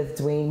today with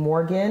Dwayne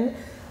Morgan.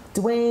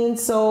 Dwayne,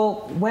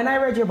 so when I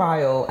read your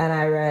bio and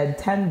I read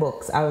 10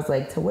 books, I was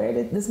like, to where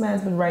did this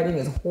man's been writing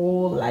his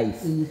whole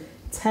life?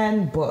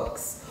 10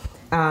 books.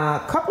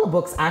 A couple of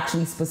books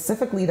actually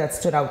specifically that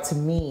stood out to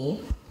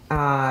me.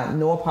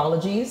 No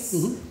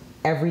Apologies,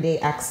 Everyday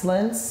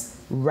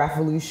Excellence,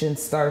 Revolution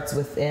Starts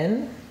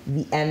Within,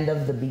 The End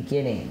of the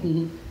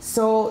Beginning.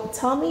 So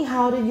tell me,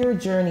 how did your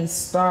journey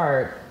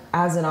start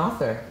as an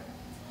author?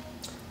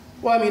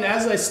 Well, I mean,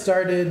 as I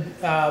started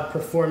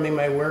performing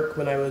my work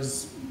when I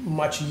was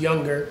much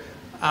younger,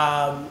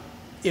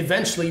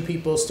 eventually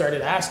people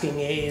started asking,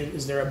 hey,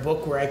 is there a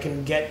book where I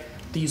can get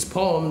these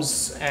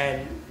poems?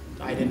 And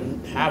I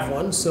didn't have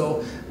one,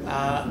 so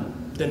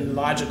the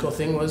logical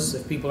thing was,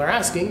 if people are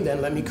asking,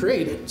 then let me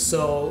create it.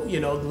 So, you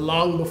know,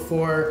 long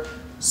before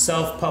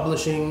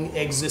self-publishing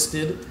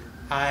existed,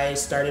 I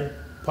started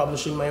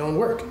publishing my own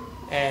work.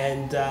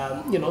 And,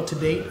 you know, to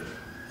date,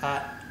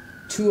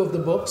 2 of the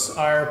books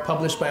are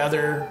published by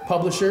other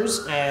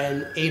publishers,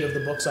 and 8 of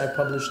the books I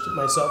published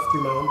myself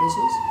through my own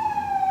business.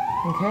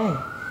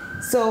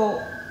 Okay.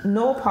 So,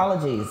 No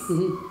Apologies.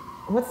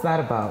 What's that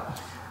about?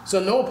 So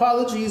No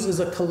Apologies is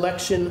a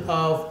collection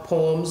of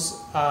poems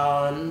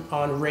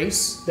on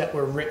race that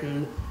were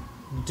written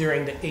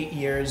during the 8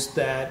 years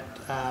that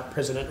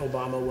President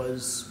Obama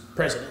was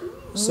president.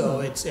 So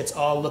it's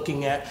all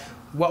looking at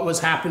what was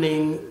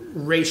happening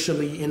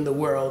racially in the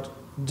world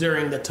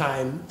during the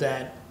time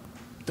that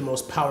the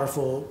most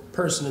powerful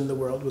person in the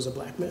world was a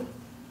black man.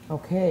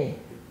 Okay.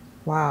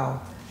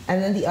 Wow.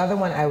 And then the other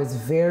one I was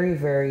very,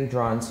 very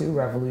drawn to,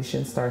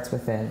 Revolution Starts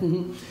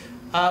Within.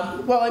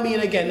 Well, I mean,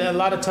 again, a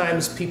lot of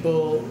times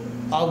people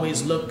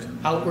always look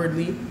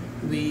outwardly.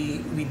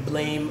 We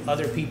blame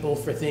other people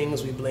for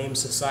things, we blame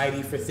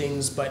society for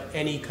things, but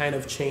any kind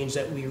of change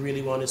that we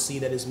really want to see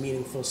that is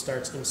meaningful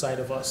starts inside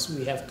of us.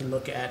 We have to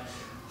look at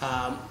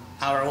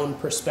our own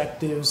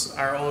perspectives,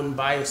 our own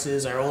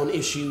biases, our own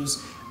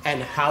issues,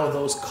 and how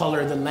those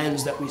color the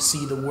lens that we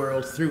see the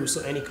world through.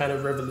 So any kind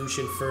of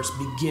revolution first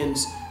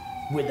begins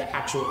with the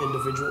actual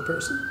individual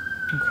person.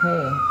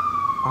 Okay,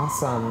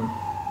 awesome.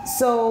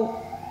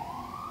 So,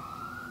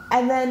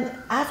 and then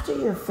after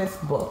your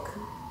 5th book,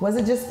 was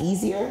it just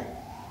easier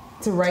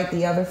to write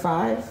the other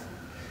 5?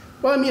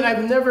 Well, I mean,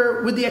 I've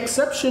never, with the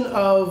exception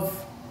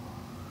of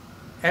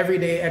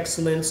Everyday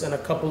Excellence and a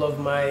couple of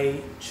my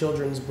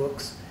children's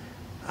books,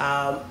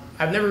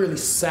 I've never really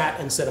sat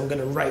and said, I'm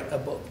going to write a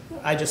book.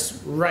 I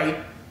just write,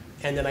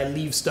 and then I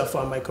leave stuff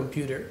on my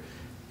computer.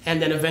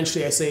 And then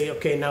eventually I say,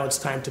 okay, now it's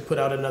time to put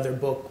out another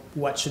book.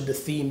 What should the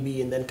theme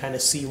be? And then kind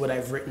of see what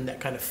I've written that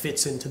kind of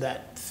fits into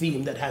that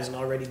theme that hasn't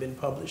already been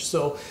published.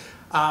 So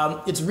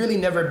it's really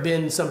never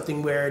been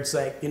something where it's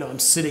like, you know, I'm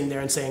sitting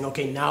there and saying,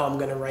 okay, now I'm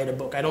going to write a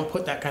book. I don't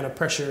put that kind of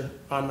pressure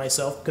on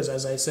myself because,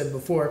 as I said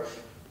before,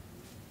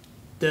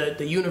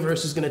 the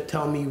universe is going to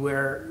tell me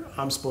where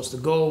I'm supposed to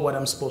go, what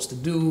I'm supposed to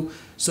do.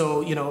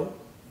 So, you know,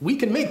 we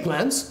can make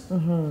plans,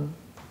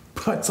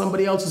 but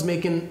somebody else is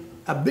making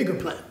a bigger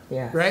plan,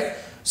 right?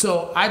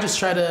 So I just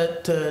try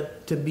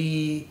to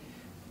be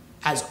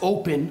as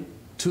open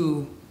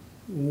to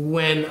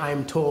when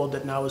I'm told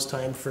that now is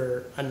time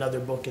for another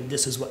book and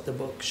this is what the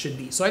book should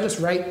be. So I just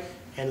write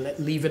and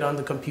leave it on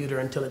the computer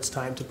until it's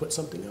time to put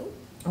something out.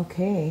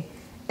 Okay.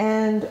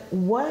 And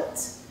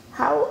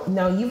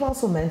now you've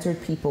also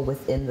mentored people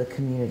within the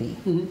community.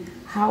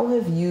 How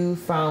have you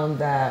found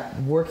that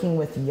working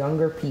with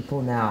younger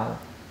people now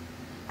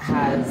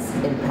has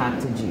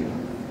impacted you?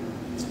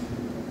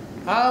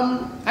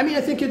 I mean,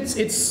 I think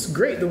it's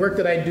great, the work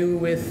that I do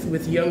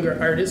with younger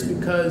artists,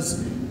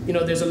 because, you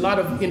know, there's a lot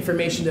of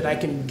information that I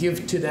can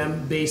give to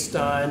them based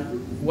on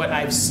what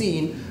I've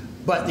seen,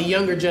 but the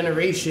younger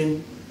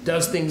generation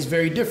does things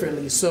very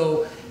differently.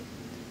 So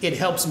it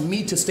helps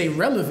me to stay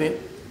relevant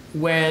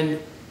when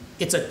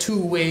it's a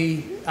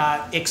two-way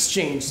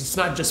exchange. It's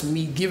not just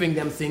me giving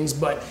them things,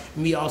 but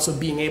me also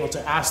being able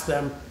to ask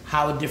them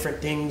how different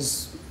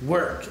things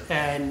work.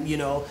 And, you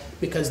know,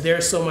 because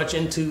they're so much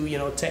into, you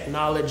know,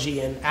 technology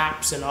and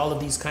apps and all of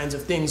these kinds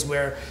of things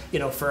where, you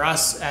know, for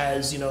us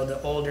as, you know,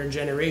 the older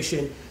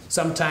generation,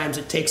 sometimes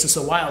it takes us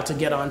a while to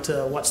get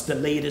onto what's the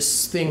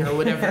latest thing or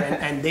whatever,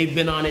 and they've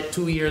been on it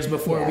 2 years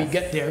before we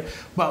get there.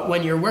 But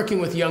when you're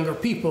working with younger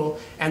people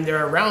and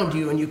they're around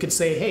you and you could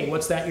say, hey,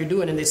 what's that you're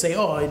doing? And they say,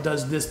 oh, it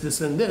does this,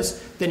 this, and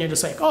this. Then you're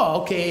just like,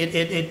 oh, okay,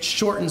 it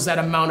shortens that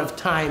amount of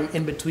time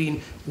in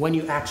between when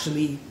you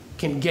actually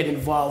can get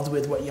involved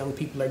with what young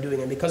people are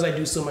doing. And because I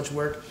do so much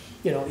work,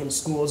 you know, in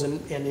schools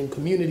and in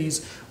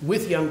communities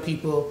with young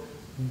people,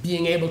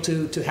 being able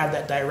to have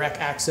that direct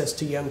access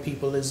to young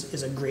people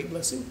is a great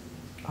blessing.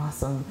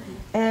 Awesome.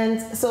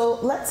 And so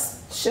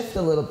let's shift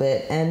a little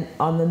bit. And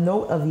on the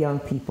note of young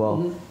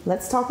people,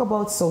 let's talk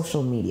about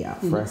social media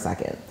for a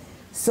second.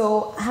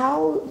 So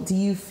how do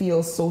you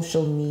feel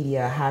social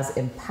media has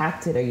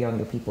impacted our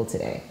younger people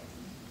today?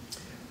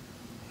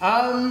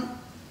 And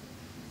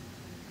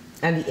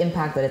the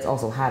impact that it's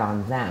also had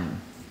on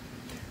them.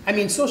 I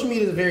mean, social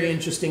media is a very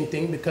interesting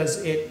thing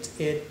because it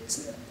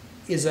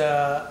is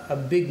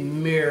a big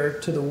mirror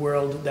to the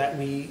world that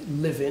we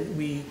live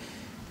in.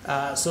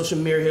 Social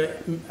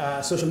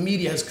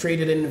media has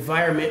created an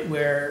environment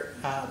where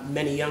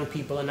many young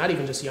people, and not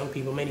even just young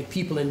people, many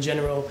people in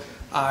general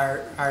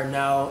are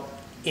now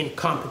in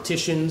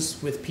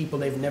competitions with people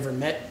they've never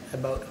met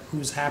about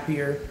who's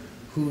happier,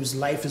 whose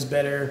life is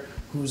better,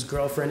 whose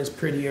girlfriend is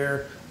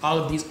prettier, all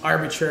of these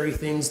arbitrary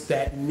things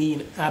that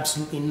mean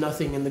absolutely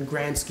nothing in the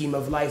grand scheme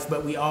of life,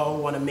 but we all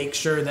want to make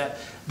sure that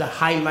the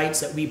highlights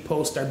that we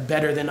post are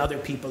better than other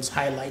people's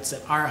highlights,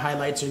 that our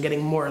highlights are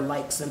getting more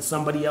likes than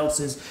somebody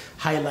else's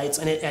highlights,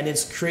 and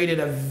it's created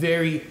a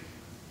very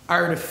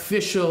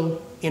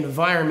artificial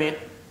environment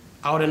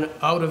out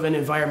of an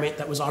environment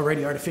that was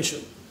already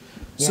artificial.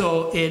 Yeah.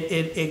 So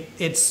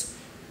it's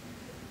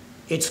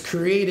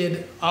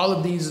created all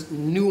of these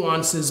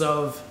nuances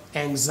of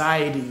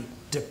anxiety,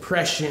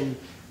 depression,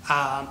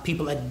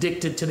 people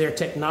addicted to their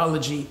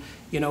technology.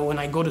 You know, when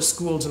I go to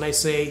schools and I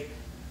say,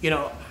 you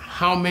know,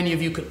 how many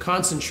of you could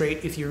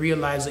concentrate if you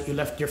realize that you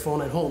left your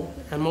phone at home?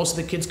 And most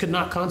of the kids could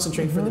not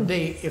concentrate for the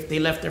day if they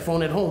left their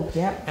phone at home.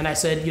 Yeah. And I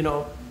said, you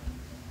know,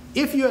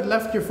 if you had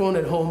left your phone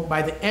at home,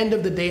 by the end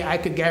of the day, I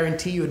could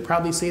guarantee you would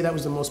probably say that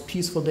was the most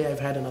peaceful day I've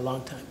had in a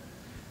long time.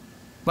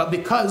 But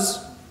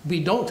because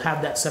we don't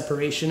have that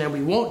separation and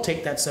we won't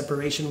take that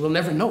separation, we'll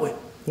never know it.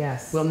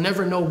 Yes. We'll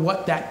never know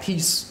what that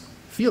peace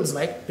feels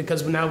like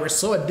because now we're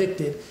so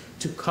addicted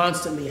to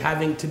constantly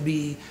having to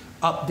be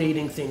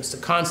updating things, to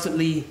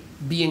constantly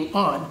being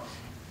on.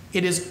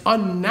 It is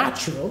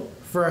unnatural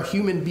for a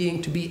human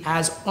being to be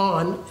as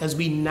on as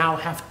we now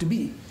have to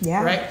be,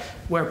 right?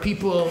 Where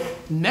people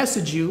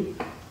message you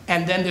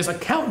and then there's a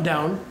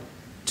countdown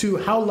to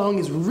how long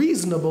is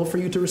reasonable for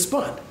you to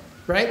respond,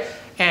 right?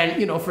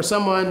 And, you know, for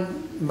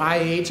someone my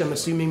age, I'm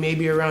assuming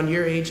maybe around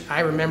your age,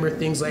 I remember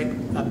things like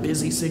a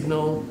busy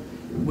signal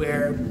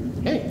where,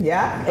 hey.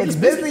 Yeah, it's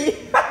busy.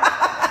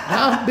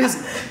 I'm busy.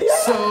 Yeah.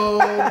 So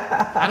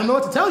I don't know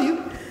what to tell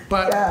you,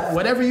 but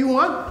whatever you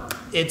want,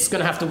 it's going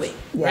to have to wait,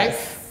 right?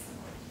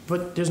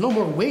 But there's no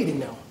more waiting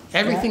now.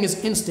 Everything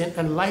is instant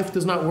and life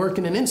does not work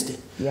in an instant.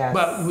 Yes.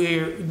 But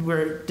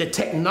the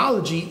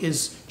technology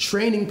is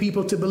training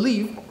people to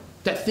believe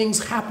that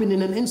things happen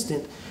in an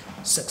instant.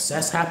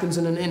 Success happens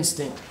in an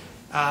instant.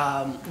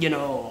 You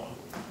know,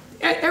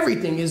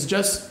 everything is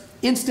just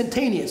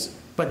instantaneous,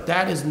 but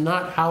that is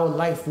not how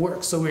life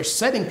works. So we're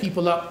setting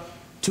people up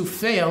to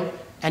fail,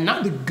 and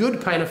not the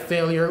good kind of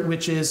failure,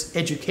 which is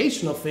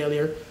educational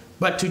failure,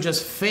 but to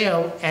just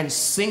fail and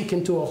sink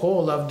into a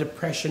hole of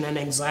depression and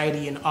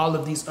anxiety and all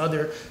of these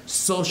other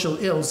social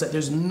ills that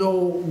there's no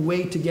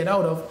way to get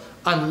out of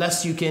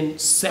unless you can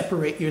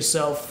separate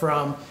yourself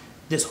from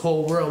this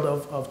whole world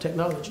of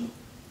technology.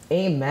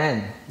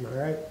 Amen. All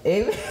right.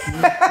 Amen.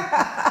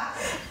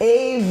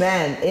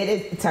 Amen. It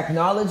is,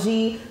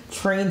 technology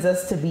trains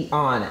us to be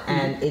on,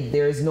 and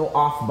there's no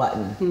off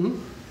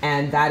button.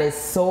 And that is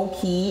so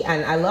key.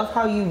 And I love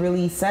how you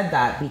really said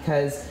that,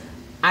 because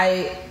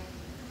I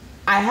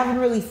haven't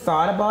really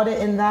thought about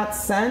it in that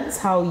sense,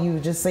 how you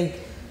just like,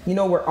 you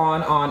know, we're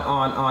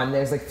on.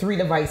 There's like 3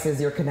 devices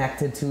you're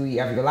connected to. You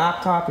have your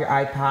laptop, your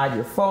iPad,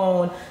 your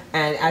phone,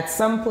 and at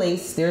some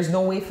place there's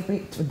no way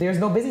there's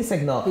no busy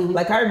signal.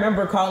 Like I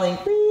remember calling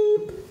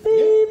beep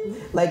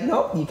beep, like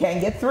nope, you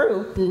can't get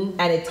through,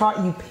 and it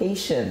taught you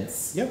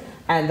patience.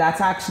 And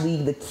that's actually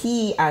the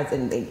key. As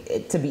in,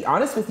 to be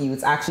honest with you,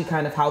 it's actually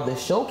kind of how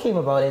this show came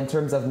about in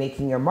terms of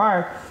making your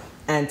mark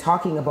and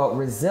talking about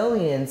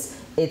resilience.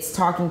 It's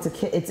talking to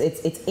kids.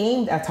 It's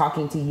aimed at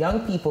talking to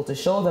young people to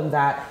show them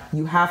that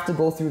you have to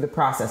go through the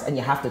process and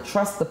you have to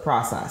trust the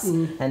process.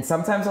 And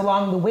sometimes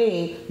along the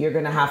way, you're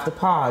gonna have to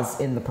pause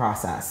in the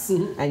process,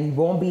 and you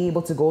won't be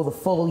able to go the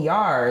full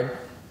yard,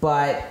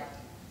 but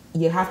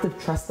you have to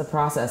trust the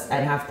process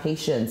and have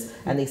patience.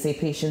 And they say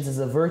patience is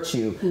a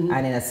virtue,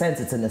 and in a sense,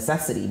 it's a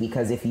necessity,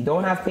 because if you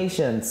don't have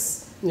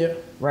patience,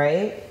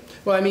 right?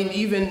 Well, I mean,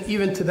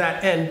 even to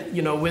that end,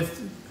 you know,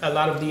 with a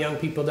lot of the young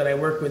people that I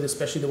work with,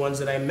 especially the ones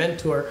that I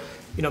mentor,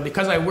 you know,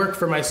 because I work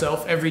for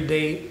myself, every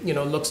day, you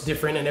know, looks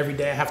different, and every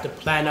day I have to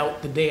plan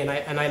out the day, and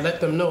I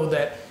let them know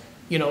that,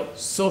 you know,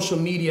 social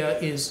media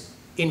is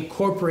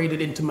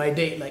incorporated into my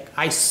day. Like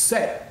I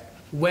set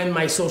when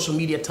my social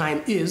media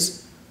time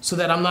is, so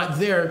that I'm not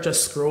there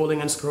just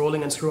scrolling,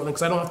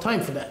 because I don't have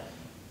time for that.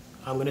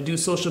 I'm gonna do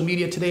social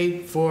media today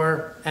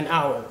for an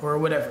hour or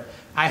whatever.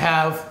 I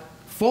have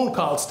phone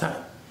calls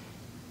time.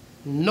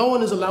 No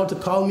one is allowed to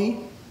call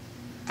me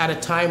at a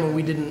time when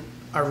we didn't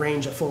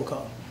arrange a phone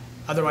call.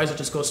 Otherwise, it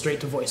just goes straight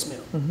to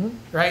voicemail,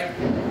 right?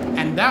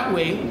 And that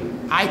way,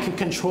 I can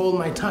control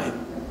my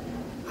time.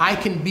 I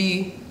can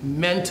be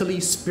mentally,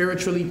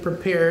 spiritually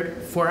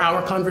prepared for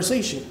our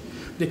conversation.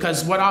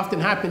 Because what often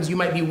happens, you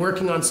might be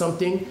working on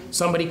something,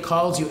 somebody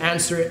calls, you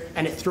answer it,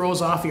 and it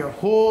throws off your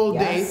whole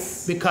day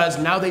because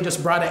now they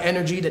just brought an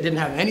energy that didn't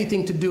have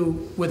anything to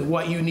do with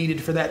what you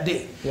needed for that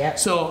day. Yep.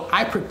 So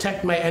I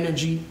protect my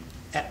energy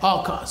at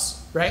all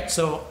costs, right?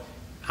 So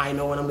I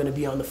know when I'm going to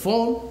be on the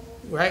phone,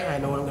 right? I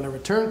know when I'm going to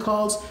return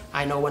calls.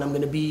 I know when I'm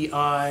going to be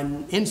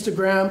on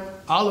Instagram.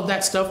 All of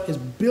that stuff is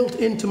built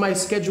into my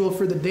schedule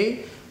for the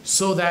day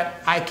so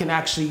that I can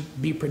actually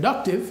be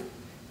productive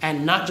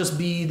and not just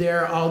be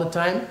there all the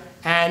time.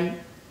 And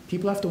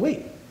people have to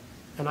wait.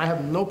 And I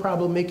have no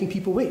problem making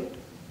people wait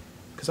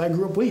because I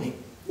grew up waiting.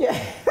 Yeah.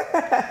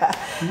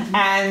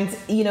 And,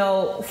 you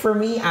know, for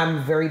me,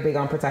 I'm very big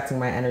on protecting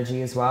my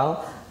energy as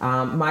well.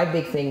 My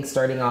big thing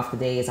starting off the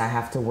day is I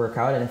have to work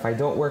out. And if I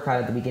don't work out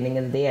at the beginning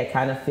of the day, I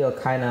kind of feel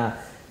kind of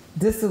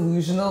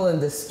disillusional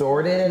and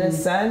distorted in a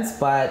sense.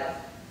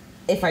 But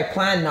if I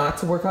plan not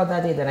to work out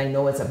that day, then I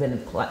know it's been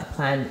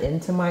planned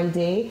into my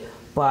day.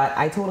 But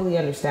I totally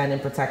understand in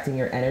protecting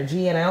your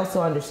energy. And I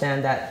also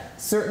understand that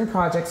certain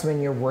projects,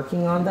 when you're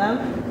working on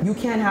them, you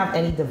can't have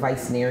any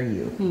device near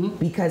you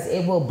because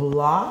it will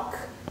block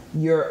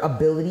your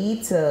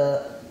ability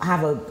to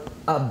have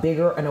a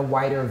bigger and a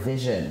wider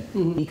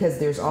vision because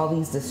there's all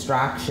these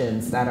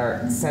distractions that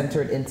are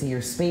centered into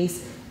your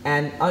space.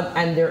 And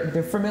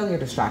they're familiar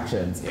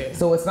distractions. Yeah.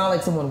 So it's not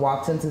like someone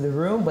walked into the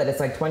room, but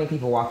it's like 20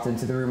 people walked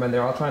into the room and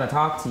they're all trying to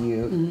talk to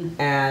you.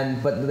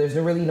 But there's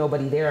really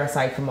nobody there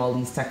aside from all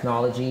these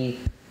technology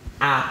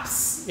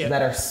apps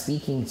that are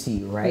speaking to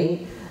you,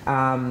 right?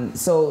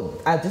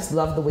 So I just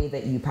love the way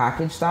that you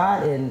package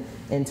that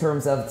in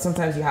terms of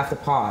sometimes you have to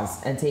pause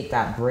and take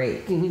that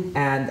break.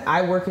 And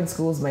I work in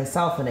schools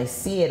myself and I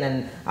see it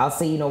and I'll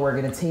say, you know, we're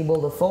going to table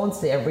the phones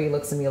today. Everybody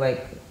looks at me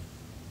like,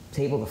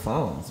 table the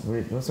phones,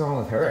 what's wrong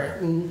with her,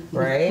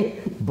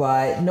 right?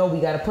 But no, we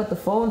got to put the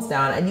phones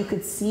down. And you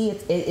could see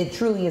it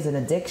truly is an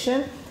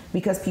addiction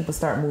because people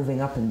start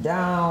moving up and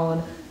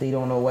down. They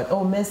don't know what,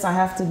 oh, miss, I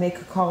have to make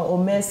a call. Oh,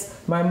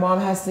 miss, my mom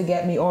has to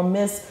get me. Or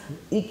miss,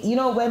 you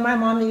know, when my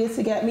mom needed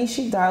to get me,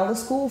 she dialed the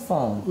school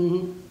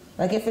phone.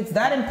 Like if it's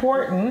that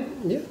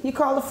important, you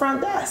call the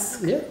front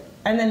desk.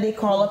 And then they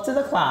call up to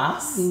the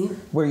class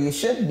where you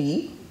should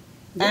be.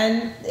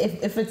 And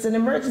if it's an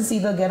emergency,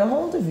 they'll get a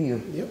hold of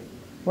you.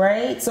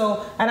 Right?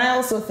 So, and I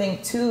also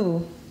think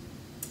too,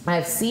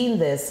 I've seen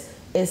this,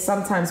 is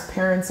sometimes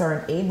parents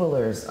are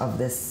enablers of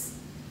this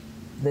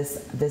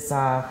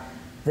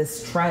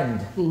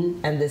trend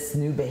and this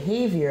new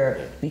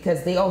behavior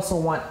because they also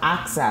want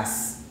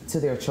access to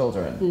their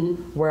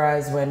children.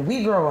 Whereas when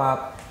we grow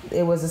up,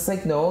 it was just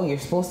like, no, you're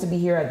supposed to be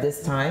here at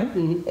this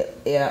time.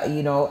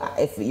 You know,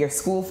 if your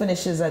school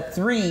finishes at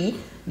 3,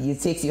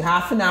 it takes you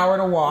half an hour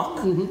to walk.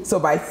 So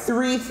by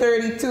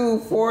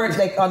 3:32, 4,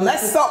 like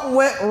unless something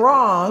went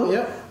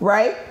wrong,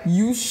 right?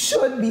 You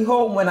should be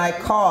home when I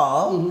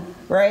call,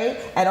 right?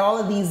 And all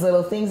of these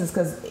little things is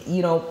because,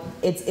 you know,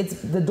 it's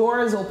the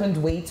door is opened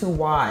way too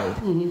wide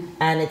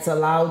and it's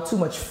allowed too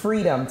much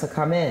freedom to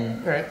come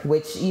in,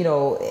 which, you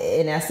know,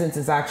 in essence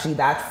is actually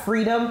that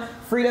freedom.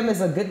 Freedom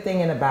is a good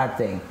thing and a bad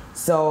thing.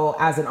 So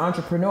as an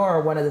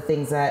entrepreneur, one of the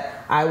things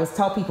that I always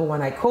tell people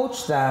when I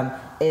coach them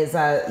is,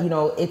 you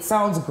know, it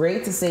sounds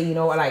great to say, you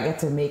know what, I get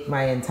to make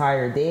my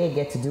entire day, I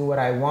get to do what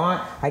I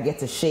want, I get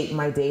to shape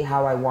my day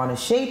how I want to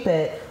shape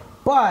it,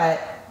 but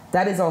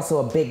that is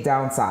also a big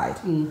downside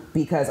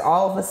because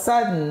all of a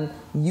sudden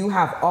you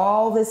have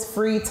all this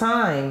free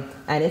time,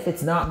 and if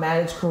it's not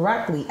managed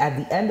correctly, at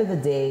the end of the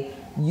day,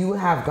 you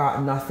have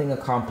got nothing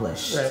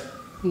accomplished.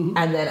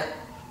 And then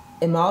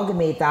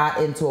amalgamate that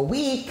into a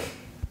week,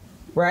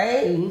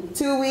 right?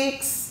 2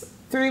 weeks,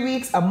 3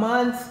 weeks, a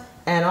month,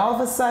 and all of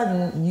a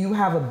sudden you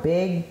have a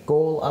big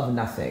goal of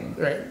nothing.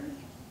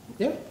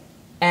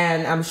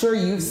 And I'm sure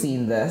you've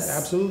seen this.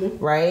 Absolutely.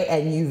 Right?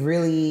 And you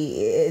really,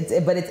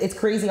 it's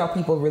crazy how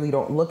people really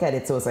don't look at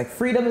it. So it's like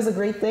freedom is a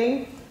great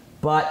thing,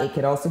 but it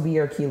could also be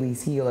your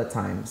Achilles heel at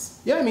times.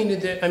 Yeah, I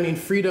mean,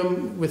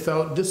 freedom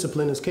without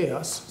discipline is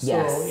chaos. So,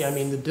 yeah, I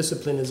mean, the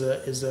discipline is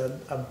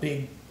a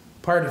big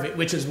part of it,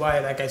 which is why,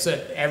 like I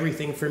said,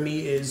 everything for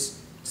me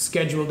is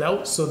scheduled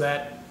out so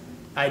that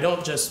I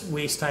don't just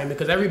waste time,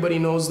 because everybody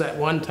knows that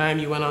one time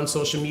you went on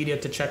social media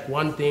to check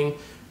one thing,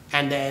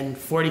 and then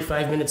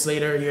 45 minutes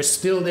later, you're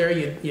still there.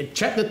 You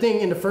check the thing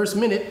in the first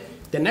minute.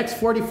 The next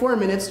 44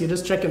 minutes, you're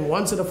just checking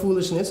one set of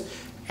foolishness,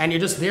 and you're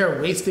just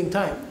there wasting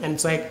time. And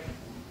it's like,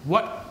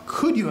 what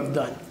could you have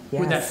done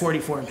with that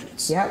 44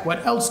 minutes?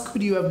 What else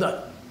could you have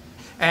done?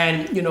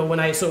 And, you know, when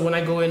I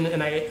go in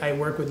and I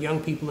work with young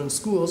people in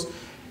schools,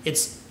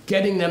 it's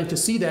getting them to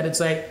see that. It's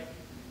like,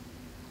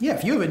 yeah,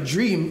 if you have a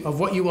dream of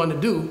what you want to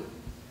do,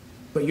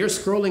 but you're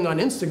scrolling on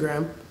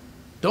Instagram,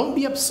 don't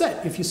be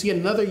upset if you see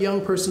another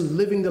young person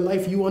living the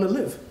life you want to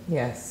live.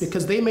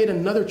 Because they made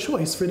another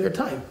choice for their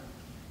time.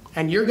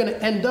 And you're going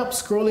to end up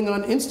scrolling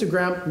on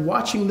Instagram,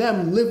 watching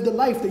them live the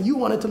life that you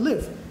wanted to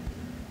live.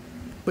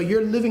 But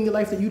you're living the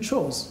life that you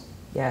chose.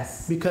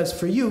 Because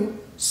for you,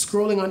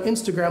 scrolling on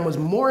Instagram was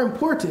more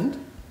important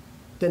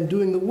than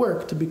doing the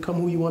work to become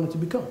who you wanted to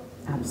become.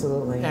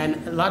 Absolutely.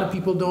 And a lot of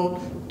people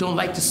don't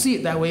like to see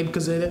it that way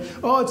because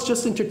it's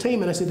just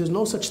entertainment. I say there's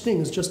no such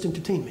thing as just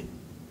entertainment.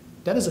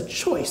 That is a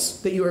choice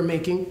that you are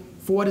making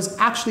for what is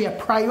actually a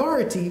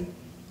priority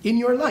in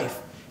your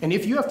life. And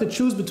if you have to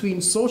choose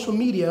between social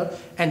media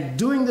and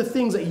doing the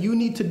things that you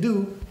need to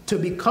do to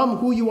become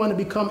who you want to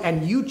become,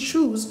 and you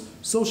choose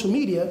social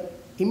media,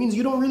 it means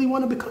you don't really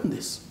want to become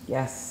this.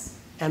 Yes.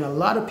 And a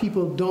lot of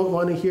people don't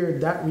want to hear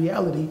that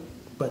reality,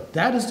 but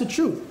that is the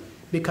truth.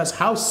 Because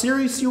how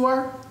serious you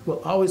are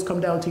will always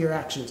come down to your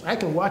actions. I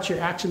can watch your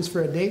actions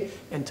for a day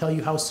and tell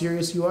you how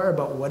serious you are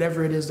about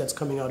whatever it is that's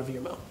coming out of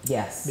your mouth.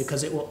 Yes.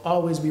 Because it will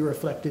always be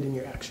reflected in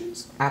your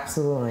actions.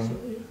 Absolutely. So,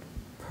 yeah.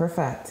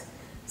 Perfect.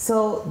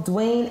 So,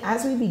 Dwayne,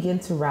 as we begin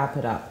to wrap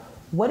it up,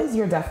 what is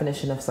your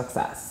definition of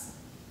success?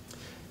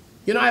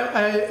 You know,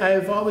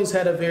 I've always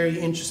had a very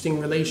interesting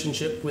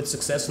relationship with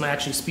success, and I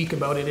actually speak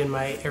about it in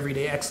my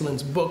Everyday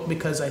Excellence book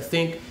because I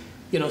think,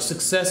 you know,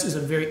 success is a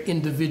very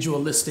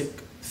individualistic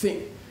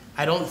thing.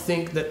 I don't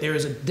think that there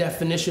is a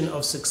definition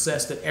of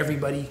success that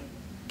everybody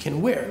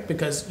can wear,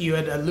 because you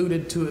had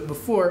alluded to it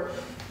before.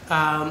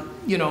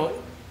 You know,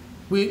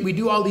 we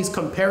do all these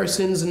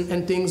comparisons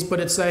and things, but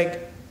it's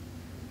like,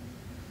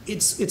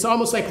 it's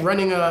almost like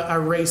running a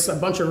race, a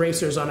bunch of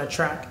racers on a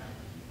track.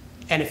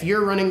 And if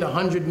you're running the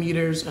 100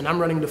 meters and I'm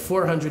running the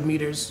 400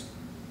 meters,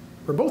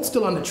 we're both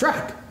still on the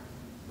track,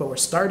 but we're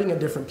starting at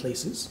different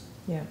places.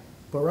 Yeah.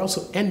 But we're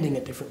also ending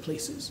at different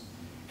places.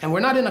 And we're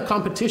not in a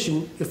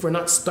competition if we're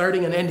not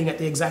starting and ending at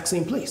the exact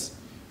same place.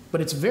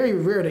 But it's very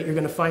rare that you're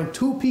going to find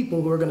two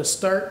people who are going to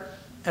start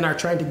and are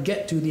trying to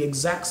get to the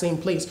exact same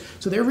place.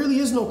 So there really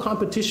is no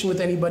competition with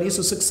anybody.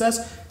 So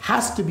success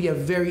has to be a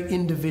very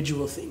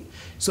individual thing.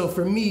 So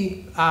for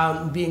me,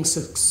 being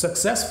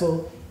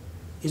successful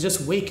is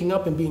just waking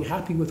up and being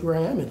happy with where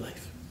I am in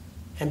life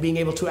and being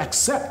able to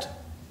accept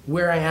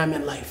where I am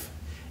in life.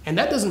 And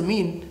that doesn't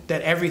mean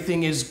that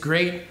everything is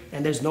great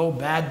and there's no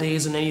bad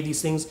days and any of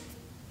these things.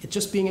 It's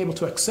just being able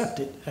to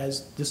accept it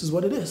as this is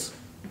what it is.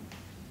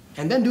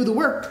 And then do the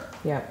work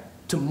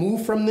to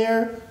move from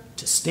there,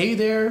 to stay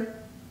there,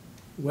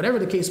 whatever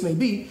the case may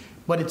be.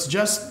 But it's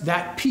just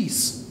that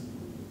piece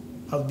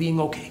of being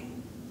okay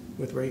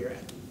with where you're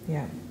at.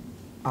 Yeah.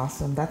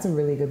 Awesome. That's a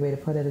really good way to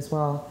put it as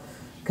well.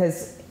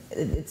 Because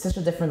it's such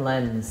a different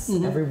lens.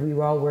 Mm-hmm.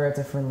 We all wear a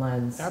different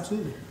lens.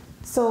 Absolutely.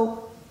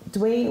 So,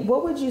 Dwayne,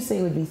 what would you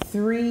say would be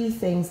 3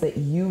 things that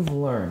you've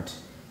learned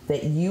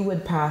that you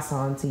would pass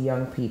on to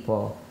young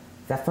people,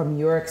 that from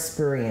your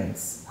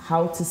experience,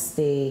 how to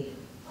stay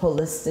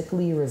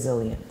holistically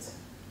resilient?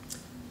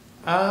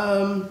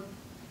 Well,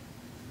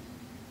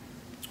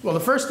 the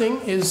first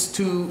thing is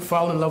to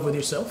fall in love with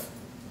yourself.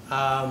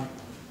 Don't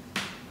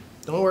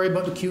worry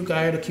about the cute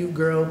guy or the cute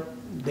girl.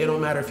 They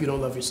don't matter if you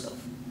don't love yourself,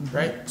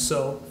 right?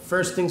 So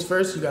first things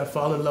first, you got to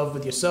fall in love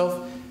with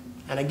yourself.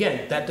 And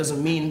again, that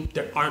doesn't mean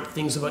there aren't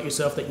things about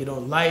yourself that you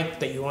don't like,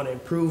 that you want to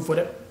improve,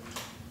 whatever.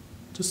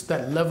 Just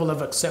that level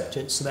of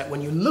acceptance so that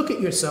when you look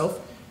at yourself,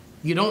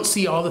 you don't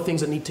see all the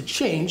things that need to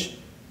change,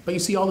 but you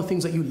see all the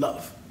things that you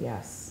love.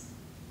 Yes.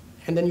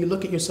 And then you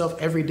look at yourself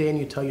every day and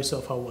you tell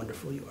yourself how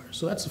wonderful you are.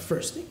 So that's the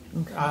first thing.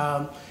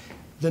 Okay.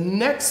 The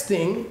next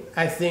thing,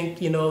 I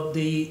think, you know,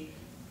 the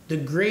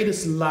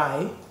greatest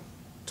lie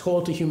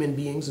told to human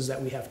beings is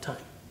that we have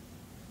time.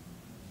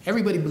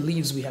 Everybody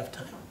believes we have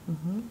time.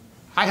 Mm-hmm.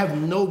 I have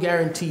no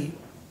guarantee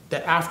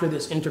that after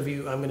this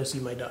interview, I'm going to see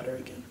my daughter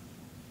again.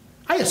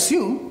 I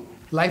assume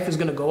life is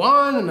going to go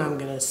on and I'm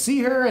going to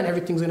see her and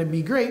everything's going to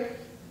be great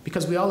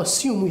because we all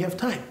assume we have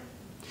time.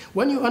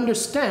 When you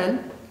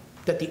understand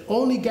that the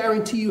only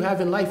guarantee you have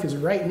in life is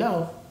right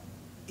now,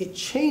 it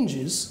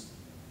changes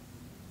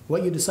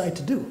what you decide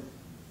to do.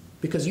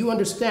 Because you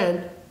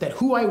understand that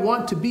who I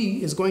want to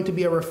be is going to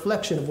be a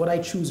reflection of what I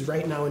choose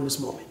right now in this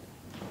moment.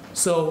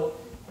 So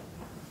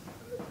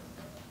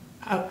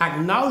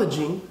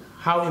acknowledging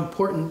how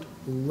important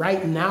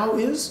right now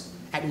is,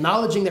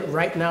 acknowledging that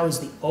right now is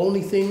the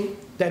only thing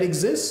that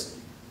exists,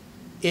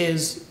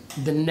 is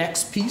the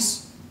next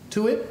piece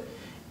to it.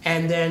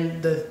 And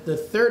then the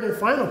third and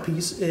final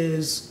piece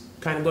is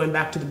kind of going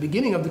back to the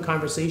beginning of the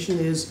conversation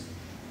is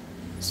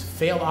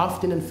fail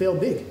often and fail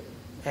big.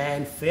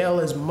 And fail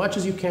as much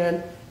as you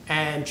can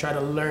and try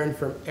to learn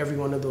from every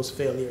one of those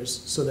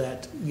failures so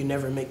that you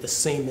never make the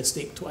same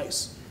mistake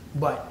twice.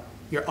 But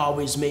you're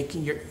always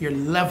you're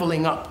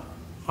leveling up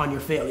on your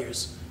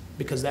failures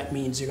because that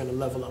means you're going to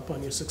level up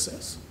on your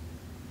success.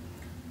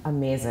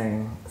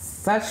 Amazing.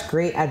 Such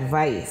great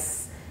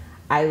advice.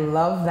 I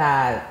love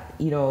that,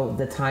 you know,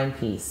 the time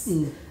piece.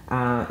 You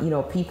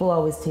know, people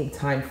always take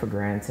time for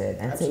granted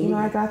and say, you know,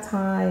 I got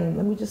time.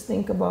 Let me just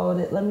think about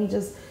it.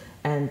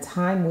 And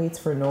time waits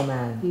for no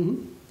man.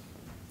 Mm-hmm.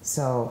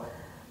 So,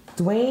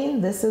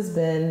 Dwayne, this has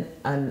been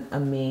an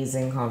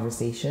amazing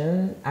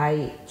conversation.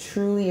 I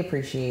truly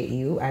appreciate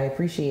you. I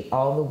appreciate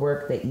all the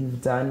work that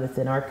you've done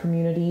within our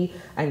community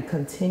and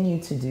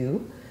continue to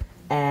do.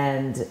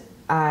 And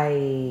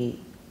I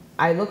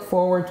look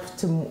forward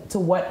to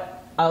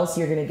what else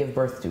you're going to give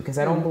birth to, because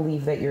I don't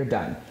believe that you're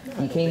done.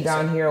 You came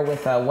down here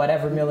with a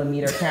whatever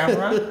millimeter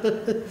camera,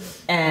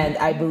 and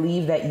I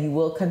believe that you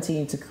will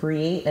continue to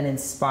create and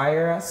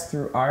inspire us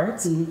through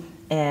art.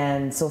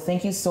 And so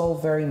thank you so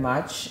very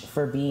much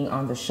for being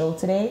on the show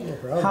today. No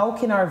problem. How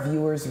can our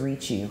viewers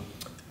reach you?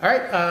 All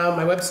right,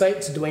 my website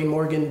is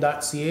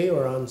dwaynemorgan.ca,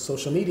 or on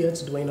social media,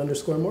 it's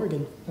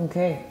Dwayne_Morgan.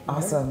 Okay,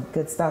 awesome.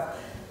 Good stuff.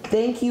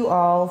 Thank you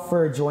all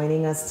for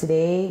joining us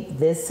today.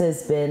 This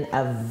has been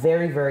a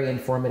very, very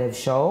informative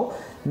show.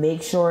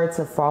 Make sure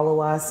to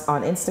follow us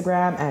on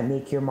Instagram at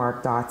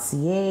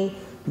makeyourmark.ca.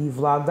 You've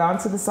logged on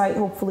to the site,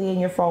 hopefully, and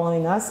you're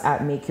following us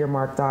at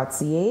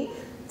makeyourmark.ca.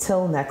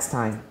 Till next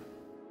time.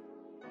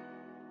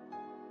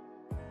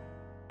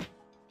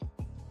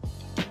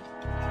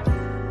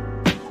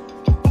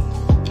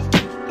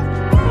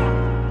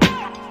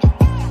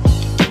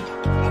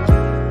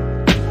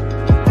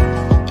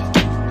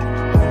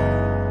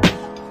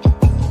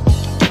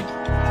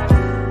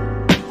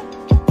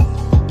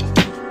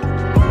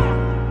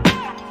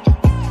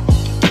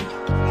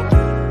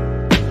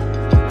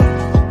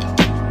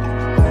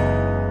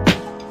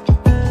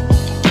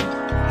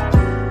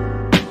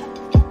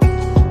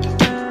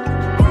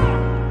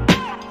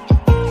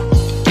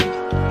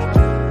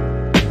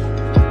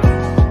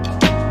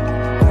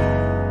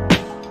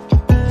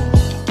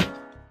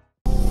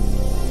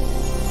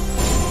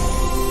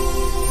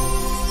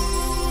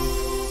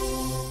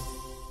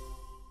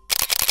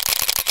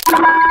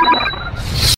 You